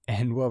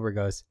 And Wilbur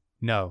goes,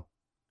 "No,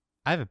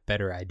 I have a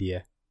better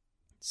idea."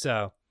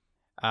 So,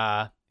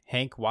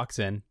 Hank walks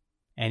in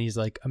and he's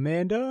like,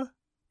 "Amanda?"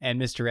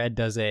 And Mr. Ed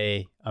does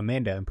a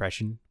Amanda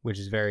impression, which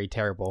is very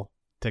terrible,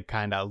 to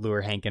kind of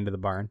lure Hank into the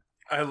barn.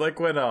 I like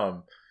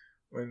when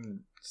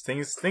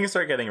things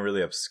start getting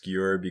really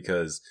obscure,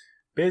 because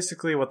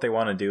basically what they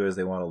want to do is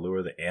they want to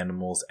lure the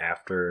animals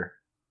after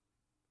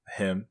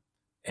him.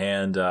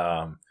 And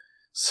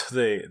so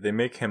they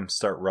make him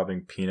start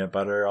rubbing peanut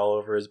butter all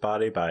over his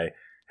body by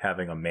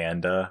having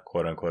Amanda,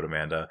 quote unquote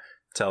Amanda,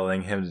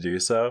 telling him to do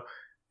so.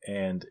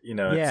 And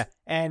yeah,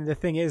 and the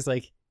thing is,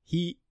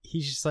 he's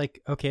just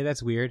like, "Okay,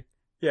 that's weird.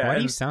 Yeah, why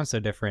do you sound so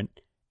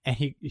different?" And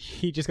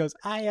he just goes,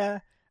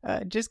 "I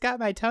just got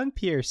my tongue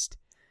pierced."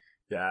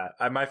 Yeah,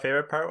 my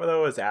favorite part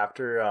though was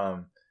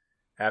after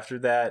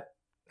that,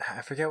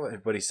 I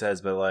forget what he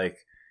says, but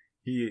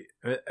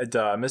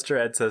Mr.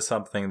 Ed says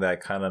something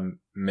that kind of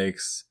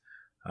makes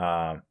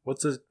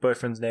what's his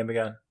boyfriend's name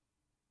again?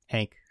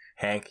 Hank,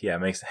 yeah,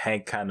 makes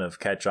Hank kind of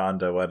catch on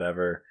to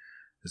whatever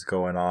is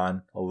going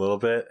on a little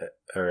bit.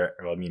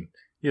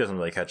 He doesn't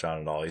really catch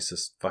on at all. He's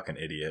just fucking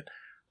idiot.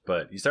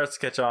 But he starts to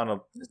catch on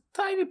a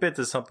tiny bit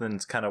to something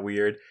that's kind of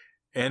weird.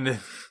 And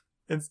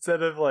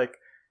instead of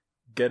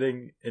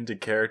getting into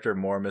character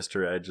more,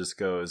 Mr. Ed just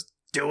goes,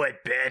 "Do it,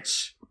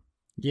 bitch."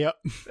 Yep.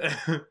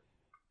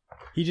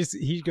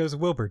 He goes,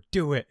 "Wilbur,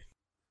 do it."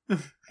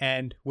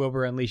 And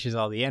Wilbur unleashes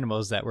all the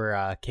animals that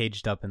were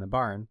caged up in the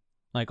barn,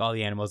 like all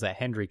the animals that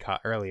Henry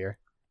caught earlier.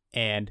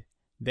 And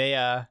they,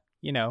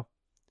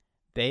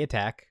 they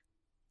attack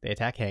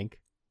Hank.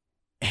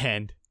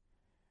 And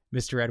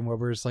Mr. Ed and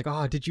Wilbur's like,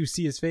 "Oh, did you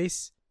see his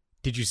face?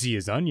 Did you see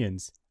his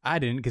onions? I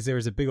didn't, because there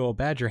was a big old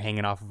badger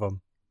hanging off of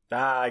him."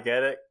 I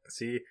get it.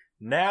 See,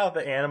 now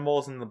the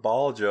animals and the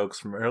ball jokes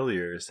from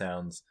earlier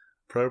sounds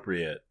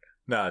appropriate.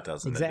 No, it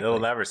doesn't. Exactly. It'll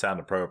never sound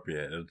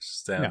appropriate. It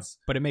just sounds...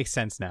 No, but it makes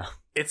sense now.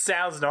 It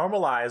sounds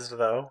normalized,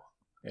 though,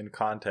 in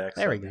context.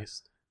 There we go.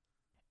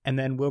 And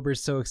then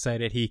Wilbur's so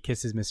excited, he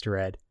kisses Mr.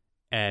 Ed.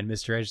 And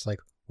Mr. Ed's like,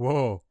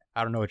 "Whoa,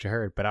 I don't know what you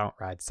heard, but I don't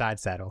ride side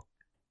saddle."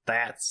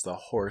 That's the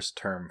horse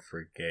term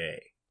for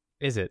gay.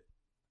 Is it?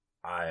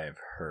 I've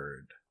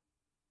heard.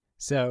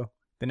 So,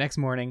 the next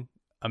morning,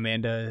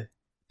 Amanda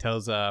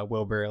tells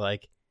Wilbur,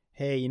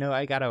 "Hey,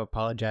 I gotta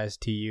apologize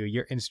to you.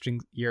 Your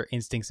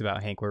instincts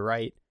about Hank were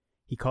right.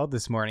 He called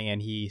this morning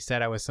and he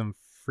said I was some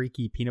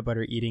freaky peanut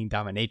butter eating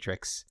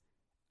dominatrix.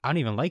 I don't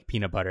even like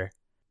peanut butter."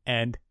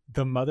 And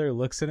the mother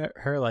looks at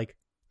her like,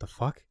 "The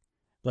fuck?"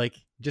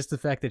 Just the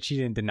fact that she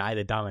didn't deny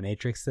the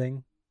dominatrix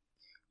thing.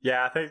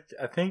 Yeah,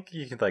 I think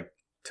you can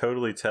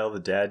totally tell the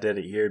dad did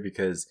it here,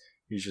 because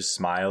he's just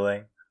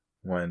smiling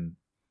when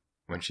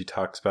she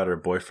talks about her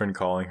boyfriend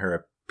calling her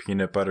a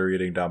peanut butter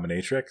eating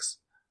dominatrix.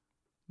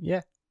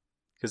 Yeah.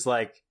 Because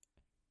I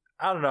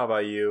don't know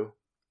about you,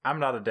 I'm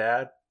not a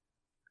dad,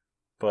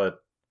 but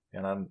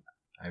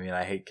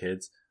I hate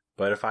kids,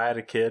 but if I had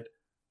a kid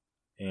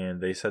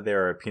and they said they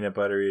were a peanut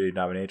butter eating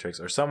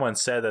dominatrix, or someone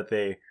said that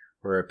they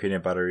were a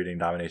peanut butter eating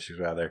dominatrix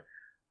rather,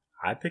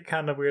 I'd be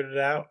kind of weirded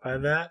out by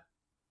that.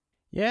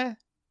 Yeah.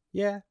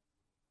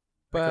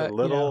 But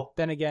like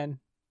then again,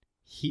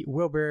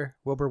 Wilbur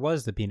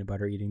was the peanut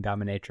butter eating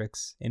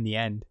dominatrix in the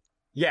end.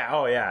 Yeah,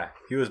 oh yeah.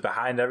 He was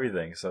behind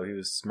everything, so he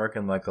was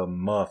smirking like a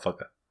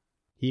motherfucker.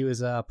 He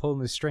was pulling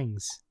the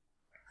strings.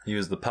 He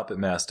was the puppet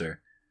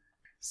master.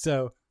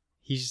 So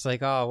he's just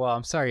like, oh, well,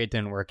 I'm sorry it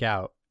didn't work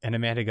out. And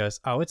Amanda goes,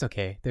 oh, it's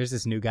okay. There's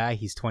this new guy.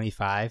 He's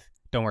 25.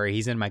 Don't worry.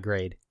 He's in my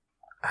grade.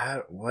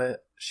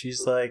 What?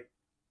 She's like,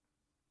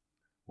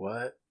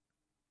 what?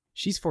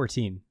 She's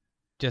 14.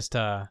 Just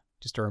a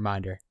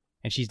reminder.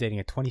 And she's dating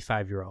a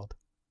 25-year-old.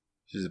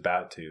 She's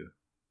about to.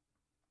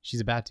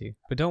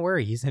 But don't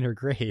worry. He's in her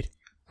grade.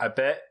 I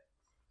bet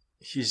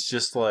he's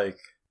just like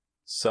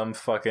some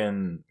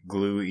fucking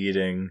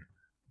glue-eating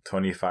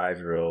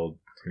 25-year-old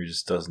who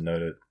just doesn't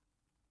know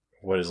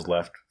what is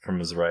left from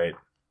his right.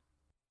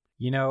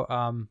 You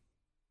know,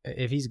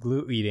 if he's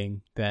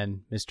glue-eating,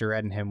 then Mr.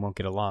 Ed and him won't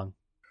get along.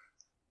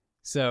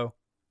 So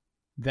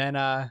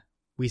then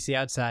we see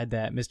outside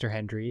that Mr.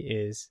 Hendry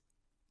is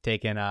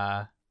taking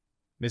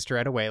Mr.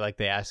 Ed away like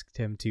they asked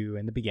him to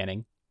in the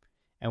beginning.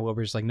 And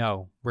Wilbur's like,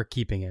 no, we're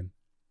keeping him.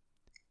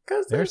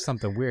 Because there's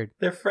something weird.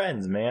 They're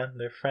friends, man.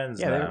 They're friends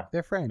now.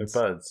 They're friends.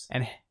 They're buds.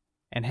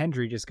 And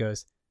Hendry just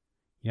goes,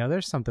 you know,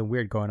 there's something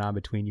weird going on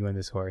between you and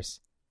this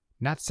horse.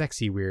 Not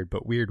sexy weird,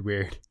 but weird.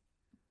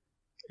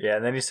 Yeah,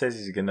 and then he says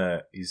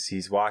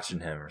he's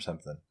watching him or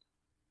something.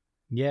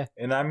 Yeah.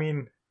 And I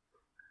mean,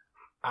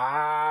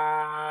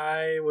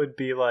 I would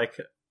be like,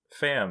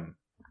 fam,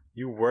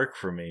 you work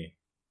for me.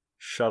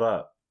 Shut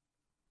up.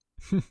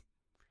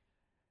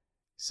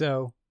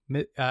 So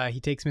he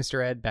takes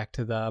Mr. Ed back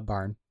to the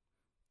barn.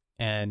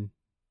 And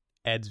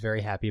Ed's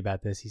very happy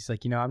about this. He's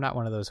like, you know, I'm not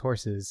one of those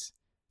horses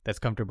that's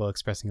comfortable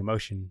expressing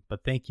emotion,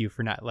 but thank you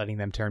for not letting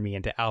them turn me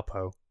into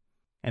Alpo.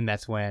 And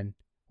that's when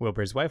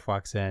Wilbur's wife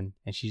walks in,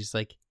 and she's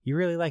like, you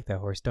really like that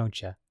horse, don't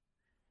you?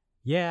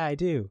 Yeah, I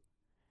do.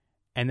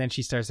 And then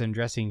she starts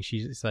undressing.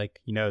 She's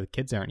like, you know, the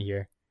kids aren't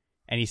here.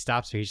 And he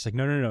stops her. He's like,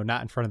 no,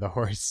 not in front of the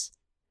horse.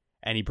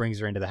 And he brings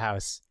her into the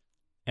house.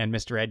 And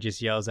Mr. Ed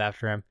just yells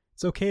after him,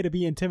 it's okay to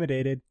be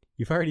intimidated.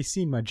 You've already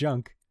seen my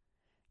junk.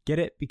 Get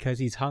it? Because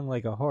he's hung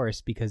like a horse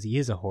because he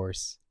is a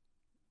horse.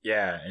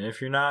 Yeah, and if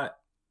you're not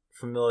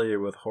familiar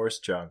with horse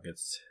junk,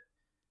 it's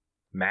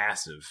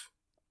massive.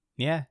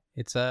 Yeah,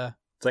 it's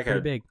like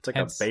big. It's like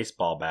a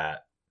baseball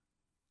bat.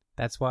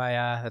 That's why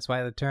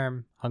the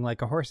term "hung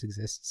like a horse"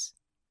 exists.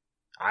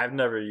 I've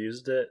never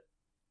used it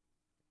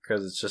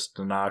because it's just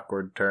an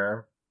awkward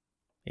term.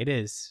 It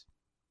is.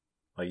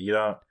 Like you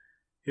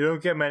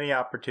don't get many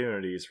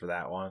opportunities for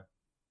that one.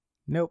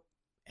 Nope.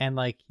 And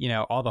like, you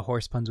know, all the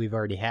horse puns we've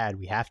already had,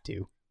 we have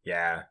to.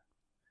 Yeah.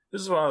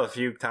 This is one of the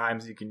few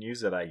times you can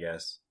use it, I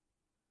guess.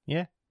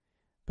 Yeah.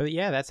 But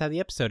yeah, that's how the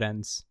episode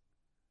ends.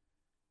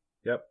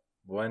 Yep.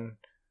 One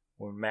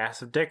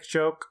massive dick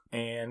joke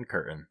and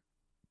curtain.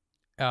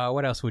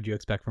 What else would you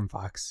expect from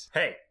Fox?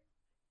 Hey,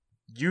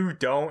 you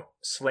don't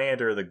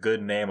slander the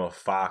good name of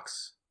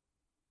Fox.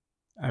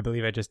 I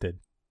believe I just did.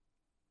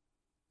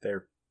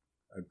 They're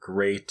a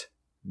great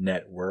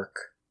network.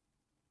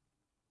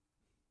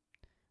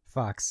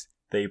 Fox.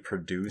 They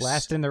produce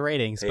last in the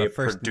ratings, but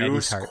first in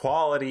Eddie's heart. They produce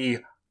quality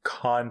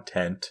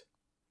content,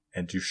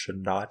 and you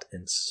should not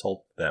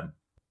insult them,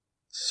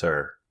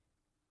 sir.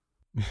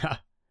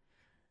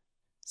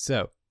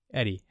 So,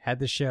 Eddie, had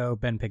the show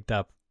been picked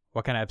up,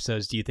 what kind of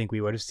episodes do you think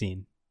we would have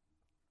seen?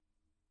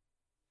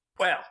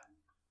 Well,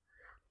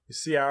 you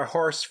see our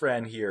horse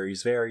friend here,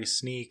 he's very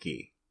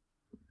sneaky.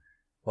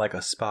 Like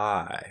a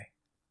spy.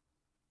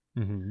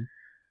 Mm-hmm.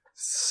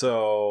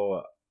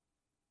 So,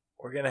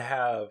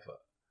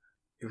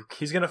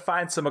 he's going to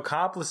find some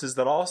accomplices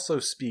that also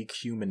speak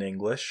human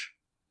English.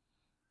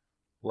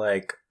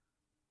 Like...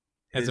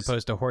 As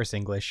opposed to horse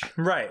English.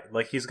 Right.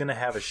 Like, he's going to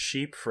have a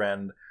sheep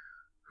friend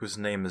whose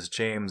name is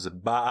James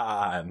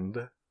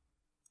Bond.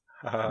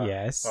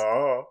 Yes.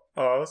 Oh,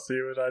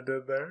 see what I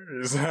did there?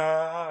 He's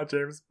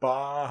James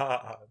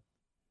Bond.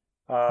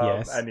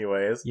 Yes.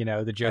 Anyways. You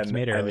know, the joke you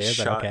made earlier,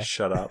 but okay.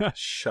 Shut up.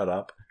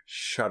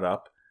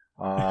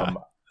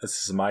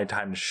 This is my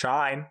time to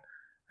shine.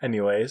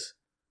 Anyways,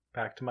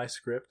 back to my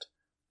script.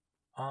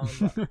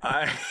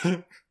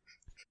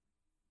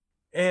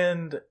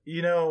 And,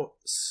 you know,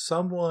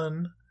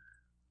 someone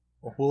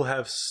will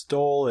have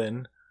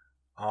stolen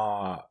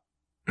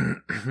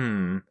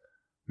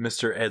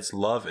Mr. Ed's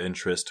love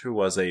interest, who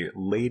was a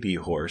lady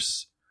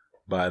horse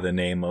by the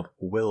name of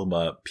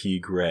Wilma P.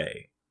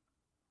 Gray.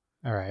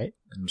 All right.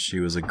 And she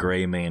was a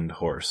gray-maned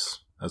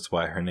horse. That's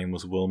why her name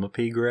was Wilma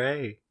P.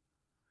 Gray.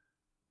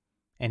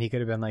 And he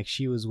could have been like,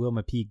 she was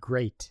Wilma P.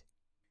 Great.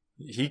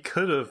 He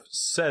could have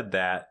said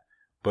that,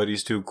 but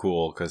he's too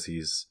cool because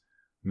he's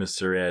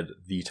Mr. Ed,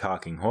 the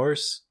talking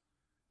horse.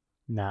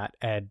 Not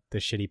Ed, the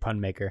shitty pun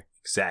maker.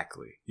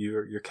 Exactly.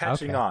 You're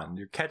catching on.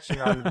 You're catching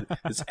on.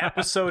 This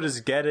episode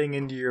is getting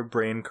into your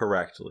brain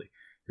correctly.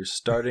 You're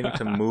starting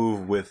to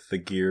move with the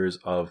gears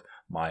of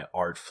my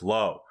art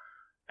flow.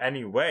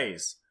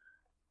 Anyways,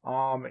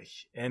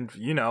 and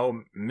you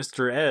know,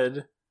 Mr.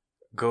 Ed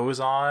goes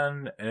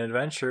on an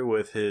adventure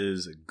with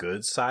his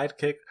good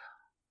sidekick,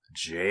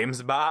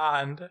 James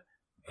Bond,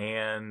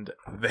 and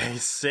they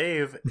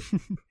save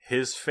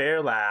his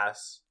fair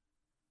lass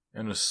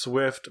in a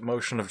swift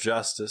motion of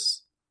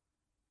justice,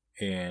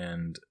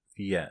 and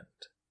the end.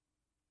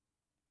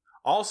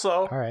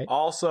 Also,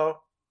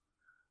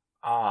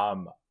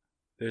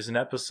 there's an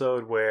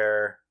episode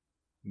where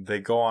they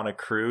go on a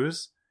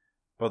cruise,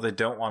 but they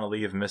don't want to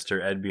leave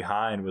Mr. Ed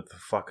behind with the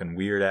fucking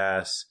weird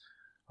ass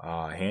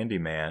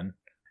handyman,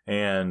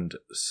 and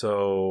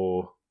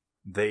so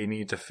they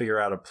need to figure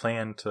out a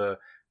plan to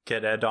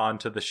get Ed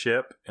onto the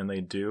ship, and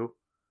they do,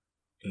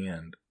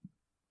 and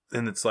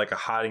it's like a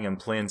hiding in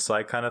plain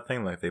sight kind of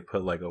thing. Like they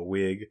put like a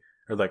wig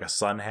or like a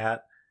sun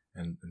hat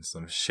and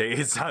some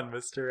shades on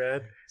Mr.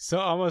 Ed. So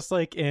almost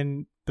like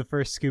in the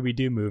first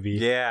Scooby-Doo movie,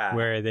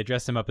 where they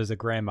dress him up as a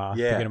grandma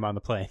to get him on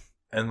the plane.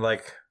 And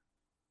like,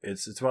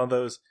 it's one of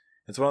those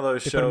shows.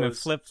 They put him in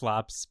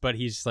flip-flops, but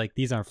he's like,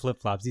 these aren't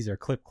flip-flops, these are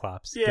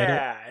clip-clops.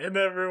 Yeah, and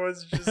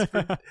everyone's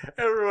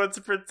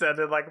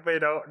pretending like they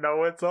don't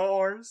know it's a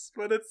horse,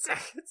 but it's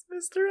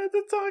Mr. Ed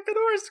the talking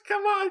horse.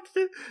 Come on,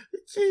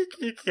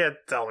 you can't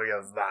tell me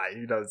it's not.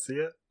 You don't see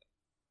it.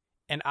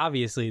 And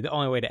obviously, the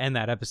only way to end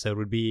that episode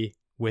would be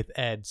with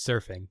Ed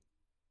surfing.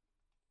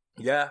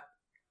 Yeah,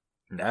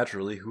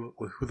 naturally. Who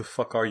the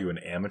fuck are you, an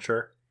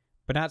amateur?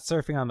 But not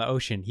surfing on the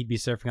ocean. He'd be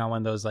surfing on one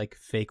of those like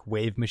fake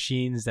wave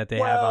machines that they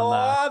have on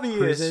the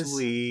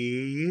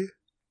obviously. Cruises.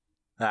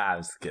 I'm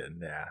just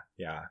kidding.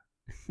 Yeah.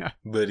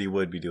 But he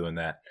would be doing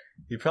that.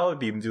 He'd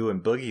probably be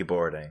doing boogie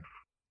boarding.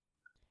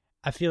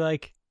 I feel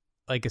like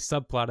a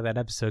subplot of that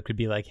episode could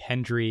be like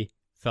Hendry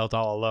felt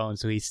all alone,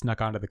 so he snuck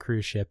onto the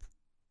cruise ship.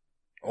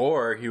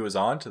 Or he was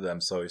onto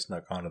them, so he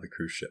snuck onto the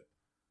cruise ship.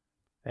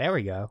 There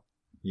we go.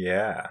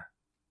 Yeah.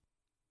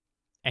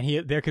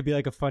 And there could be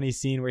like a funny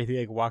scene where he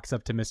like walks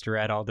up to Mr.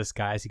 Ed all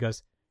disguised. He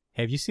goes,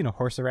 "Hey, have you seen a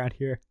horse around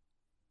here?"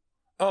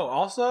 Oh,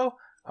 also,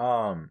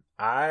 sorry,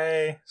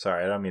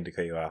 I don't mean to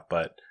cut you off,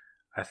 but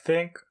I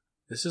think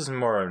this is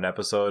more of an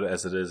episode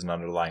as it is an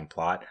underlying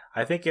plot.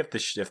 I think if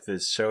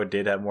this show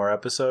did have more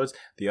episodes,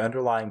 the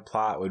underlying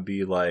plot would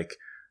be like,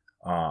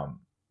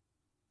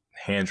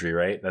 Hendry,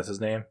 right? That's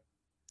his name?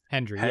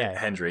 Hendry,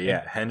 Hendry,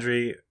 yeah.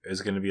 Hendry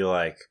is going to be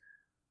like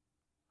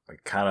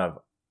kind of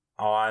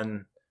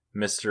on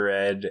Mr.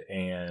 Ed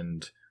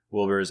and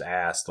Wilbur's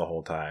ass the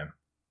whole time.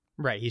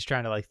 Right, he's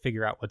trying to like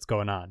figure out what's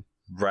going on.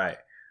 Right.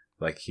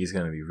 Like he's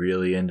going to be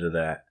really into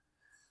that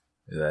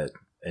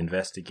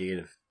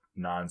investigative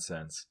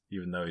nonsense,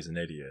 even though he's an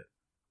idiot.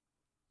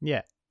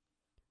 Yeah.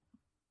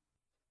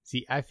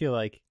 See, I feel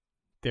like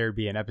there'd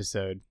be an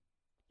episode.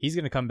 He's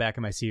going to come back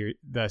in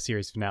the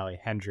series finale,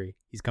 Hendry.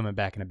 He's coming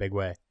back in a big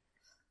way.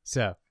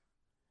 So,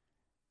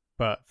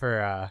 but for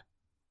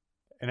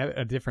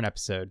a different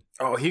episode.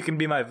 Oh, he can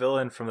be my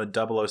villain from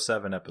the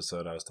 007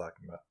 episode I was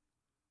talking about.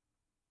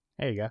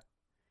 There you go.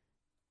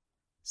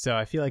 So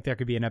I feel like there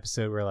could be an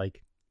episode where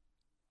like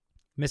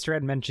Mr.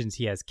 Ed mentions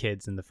he has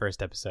kids in the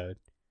first episode.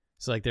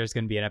 So like there's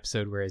going to be an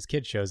episode where his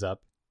kid shows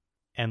up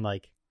and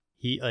like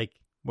he like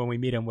when we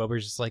meet him,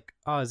 Wilbur's just like,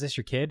 "Oh, is this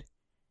your kid?"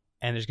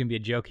 And there's going to be a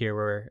joke here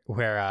where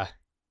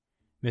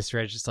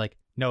Mr. Ed's just like,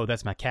 "No,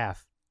 that's my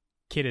calf.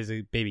 Kid is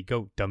a baby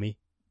goat, dummy."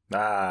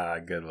 Ah,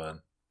 good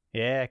one.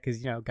 Yeah, because,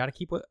 got to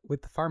keep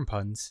with the farm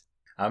puns.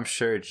 I'm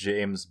sure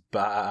James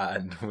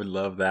Bond would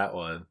love that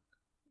one.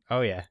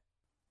 Oh, yeah.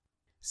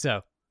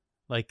 So,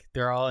 like,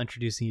 they're all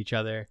introducing each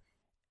other,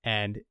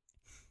 and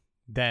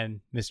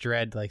then Mr.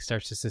 Ed, like,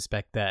 starts to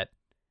suspect that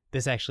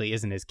this actually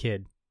isn't his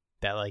kid,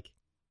 that, like,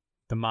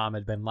 the mom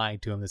had been lying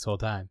to him this whole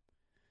time.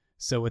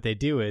 So what they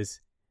do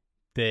is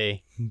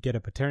they get a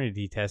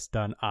paternity test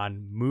done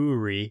on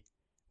Moori,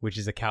 which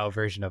is a cow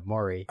version of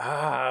Maury.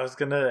 I was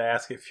going to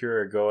ask if you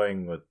were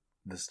going with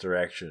this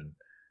direction.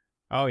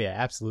 Oh, yeah,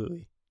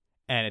 absolutely.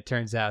 And it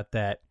turns out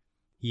that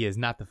he is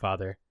not the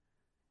father.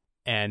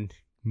 And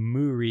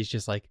Moori's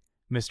just like,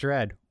 "Mr.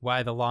 Ed,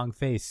 why the long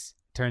face?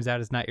 Turns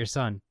out it's not your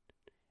son."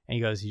 And he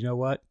goes, "You know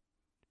what?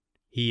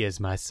 He is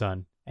my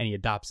son." And he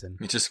adopts him.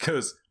 He just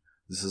goes,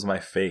 "This is my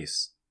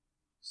face.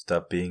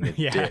 Stop being a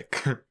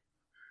dick."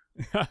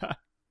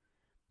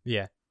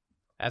 Yeah,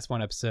 that's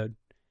one episode.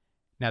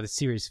 Now the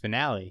series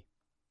finale,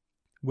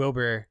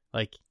 Wilbur,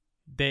 like,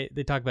 they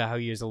talk about how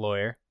he is a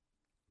lawyer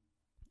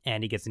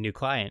and he gets a new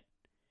client,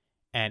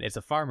 and it's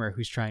a farmer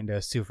who's trying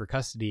to sue for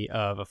custody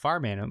of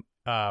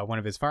one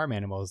of his farm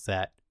animals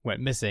that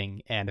went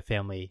missing, and a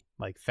family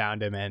like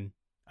found him and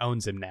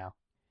owns him now.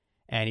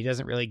 And he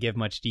doesn't really give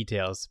much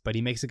details, but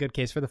he makes a good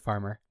case for the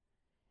farmer.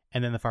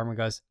 And then the farmer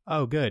goes,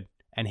 "Oh, good,"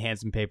 and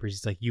hands him papers.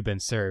 He's like, "You've been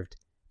served."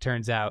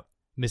 Turns out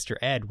Mr.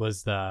 Ed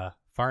was the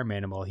farm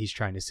animal he's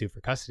trying to sue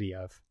for custody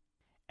of.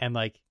 And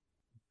like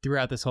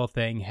throughout this whole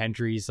thing,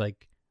 Hendry's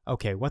like,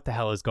 "Okay, what the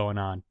hell is going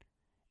on?"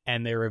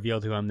 And they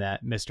reveal to him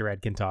that Mr.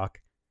 Ed can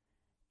talk.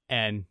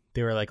 And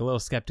they were like a little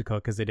skeptical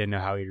because they didn't know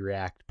how he'd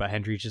react. But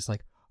Hendry's just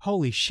like,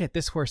 "Holy shit,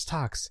 this horse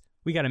talks.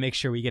 We got to make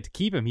sure we get to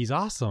keep him. He's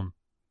awesome."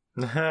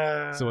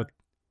 So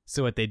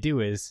what they do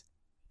is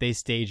they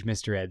stage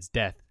Mr. Ed's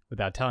death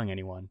without telling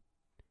anyone.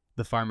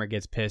 The farmer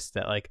gets pissed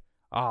that like,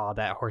 "Oh,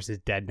 that horse is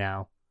dead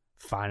now.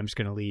 Fine, I'm just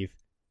going to leave."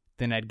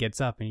 then Ed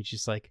gets up and he's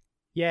just like,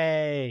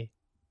 yay,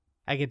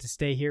 I get to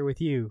stay here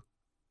with you.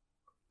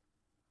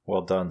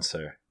 Well done,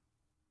 sir.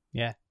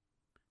 Yeah.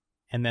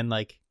 And then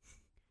like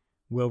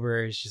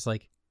Wilbur is just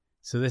like,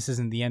 so this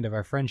isn't the end of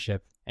our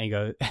friendship. And he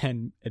goes,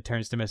 and it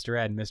turns to Mr.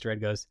 Ed, and Mr.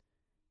 Ed goes,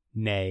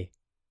 nay.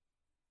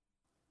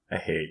 I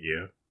hate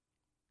you.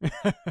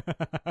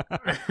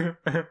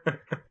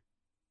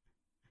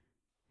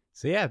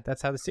 So yeah,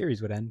 that's how the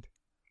series would end.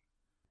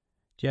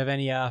 Do you have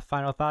any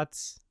final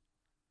thoughts?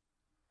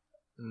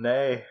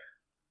 Nay.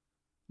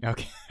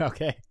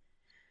 Okay.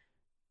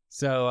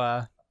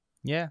 So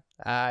yeah,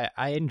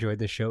 I enjoyed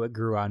the show. It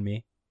grew on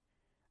me.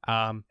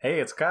 Hey,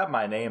 it's got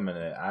my name in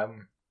it.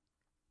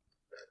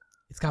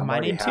 It's got my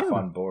name too.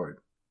 I'm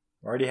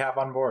already half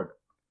on board.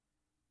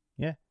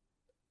 Yeah.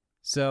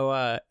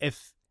 So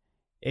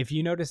if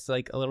you notice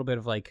like a little bit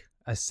of like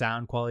a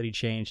sound quality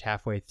change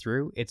halfway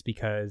through, it's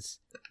because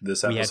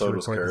this episode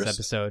was cursed. This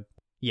episode.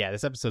 Yeah,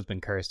 this episode's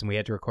been cursed, and we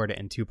had to record it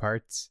in 2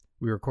 parts.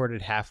 We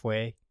recorded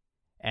halfway,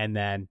 and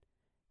then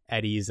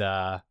Eddie's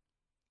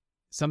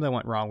something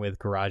went wrong with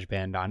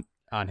GarageBand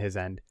on his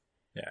end.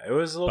 Yeah, it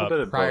was a little bit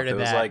of both. It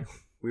was like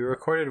we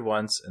recorded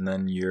once, and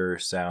then your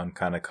sound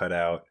kind of cut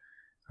out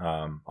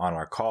on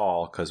our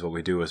call, because what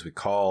we do is we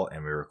call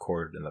and we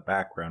record in the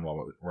background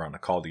while we're on the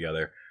call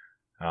together.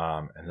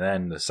 And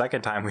then the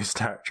second time we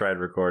tried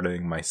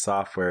recording, my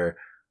software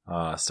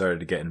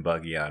started getting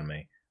buggy on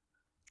me.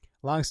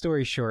 Long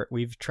story short,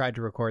 we've tried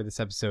to record this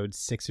episode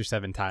 6 or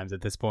 7 times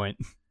at this point.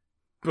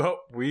 But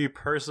we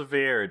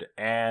persevered,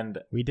 and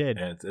we did.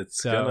 And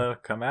it's gonna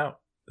come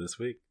out this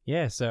week.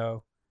 Yeah,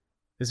 so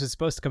this was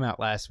supposed to come out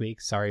last week.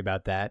 Sorry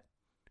about that.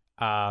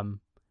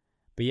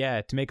 But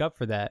yeah, to make up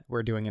for that,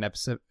 we're doing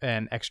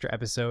an extra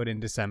episode in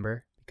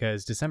December,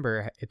 because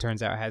December, it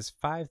turns out, has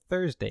 5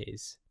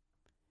 Thursdays.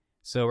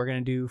 So we're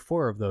going to do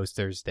 4 of those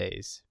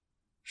Thursdays.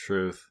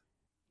 Truth.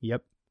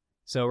 Yep.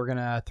 So we're going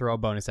to throw a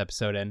bonus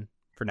episode in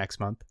for next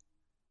month.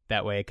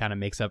 That way it kind of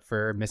makes up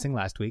for missing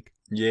last week.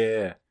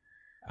 Yeah.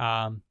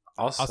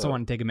 Also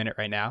want to take a minute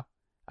right now.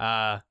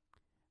 I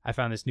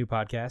found this new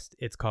podcast.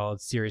 It's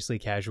called Seriously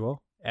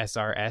Casual.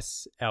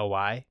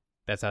 SRSLY.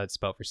 That's how it's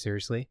spelled for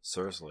seriously.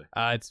 Seriously.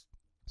 It's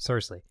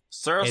seriously.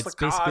 Seriously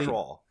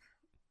casual.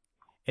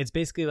 It's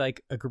basically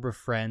like a group of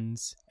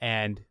friends,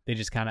 and they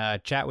just kind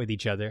of chat with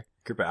each other.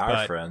 Group of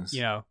our friends.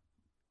 You know,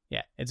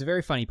 yeah, it's a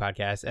very funny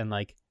podcast, and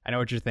like I know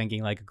what you're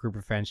thinking, like a group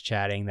of friends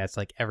chatting. That's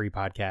like every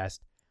podcast.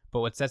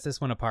 But what sets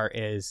this one apart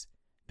is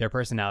their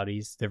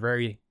personalities. They're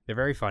very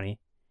funny,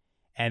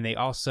 and they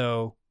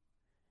also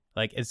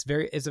like it's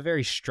a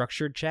very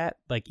structured chat.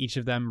 Like each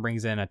of them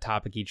brings in a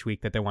topic each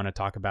week that they want to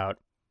talk about,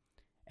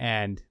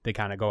 and they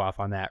kind of go off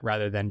on that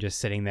rather than just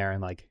sitting there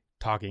and like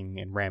talking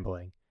and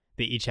rambling.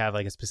 They each have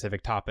like a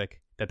specific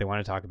topic that they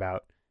want to talk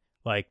about.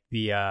 Like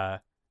the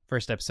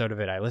first episode of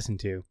it I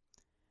listened to,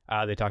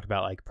 they talked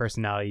about like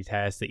personality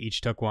tests. They each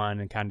took one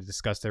and kind of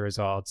discussed their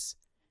results.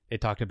 They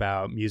talked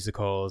about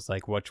musicals,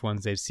 like which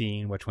ones they've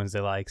seen, which ones they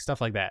like, stuff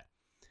like that.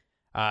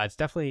 It's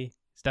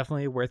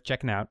definitely worth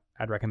checking out.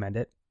 I'd recommend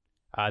it.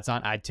 It's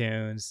on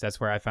iTunes. That's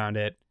where I found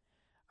it.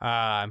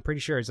 I'm pretty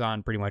sure it's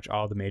on pretty much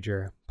all the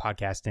major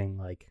podcasting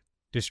like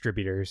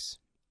distributors,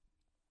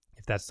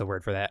 if that's the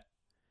word for that.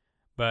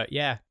 But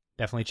yeah,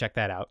 definitely check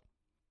that out.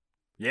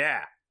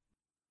 Yeah.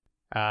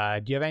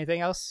 Do you have anything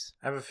else?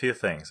 I have a few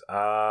things.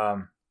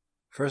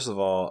 First of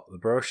all, the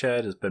Bro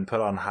Shed has been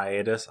put on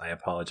hiatus. I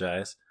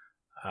apologize.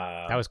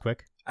 That was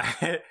quick.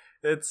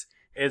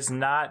 It's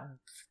not.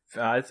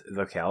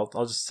 Okay,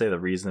 I'll just say the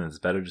reason. It's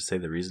better to say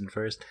the reason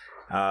first.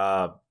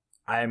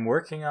 I'm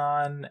working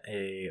on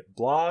a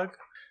blog,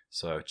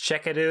 so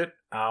check it out.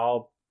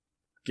 I'll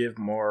give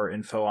more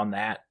info on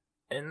that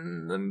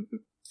in the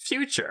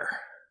future.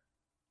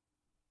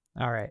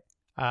 All right.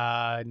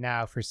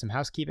 Now for some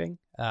housekeeping.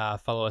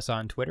 Follow us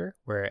on Twitter.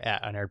 We're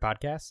at Unaired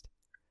Podcast.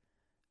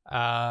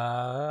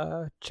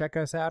 Check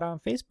us out on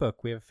Facebook.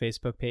 We have a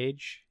Facebook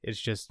page. It's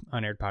just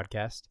Unaired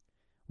Podcast.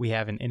 We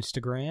have an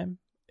Instagram.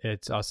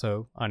 It's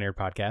also Unaired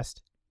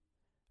Podcast.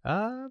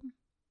 I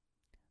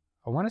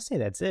want to say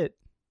that's it.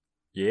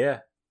 Yeah.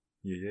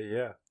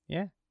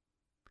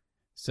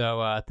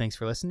 So thanks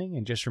for listening,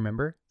 and just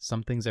remember,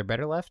 some things are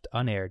better left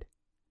unaired.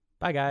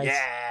 Bye, guys.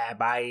 Yeah,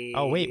 bye.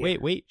 Oh,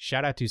 wait.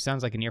 Shout out to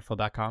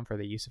soundslikeanearful.com for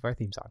the use of our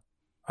theme song.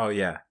 Oh,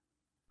 yeah.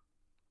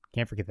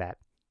 Can't forget that.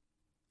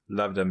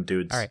 Love them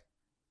dudes. All right.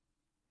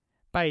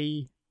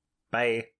 Bye. Bye.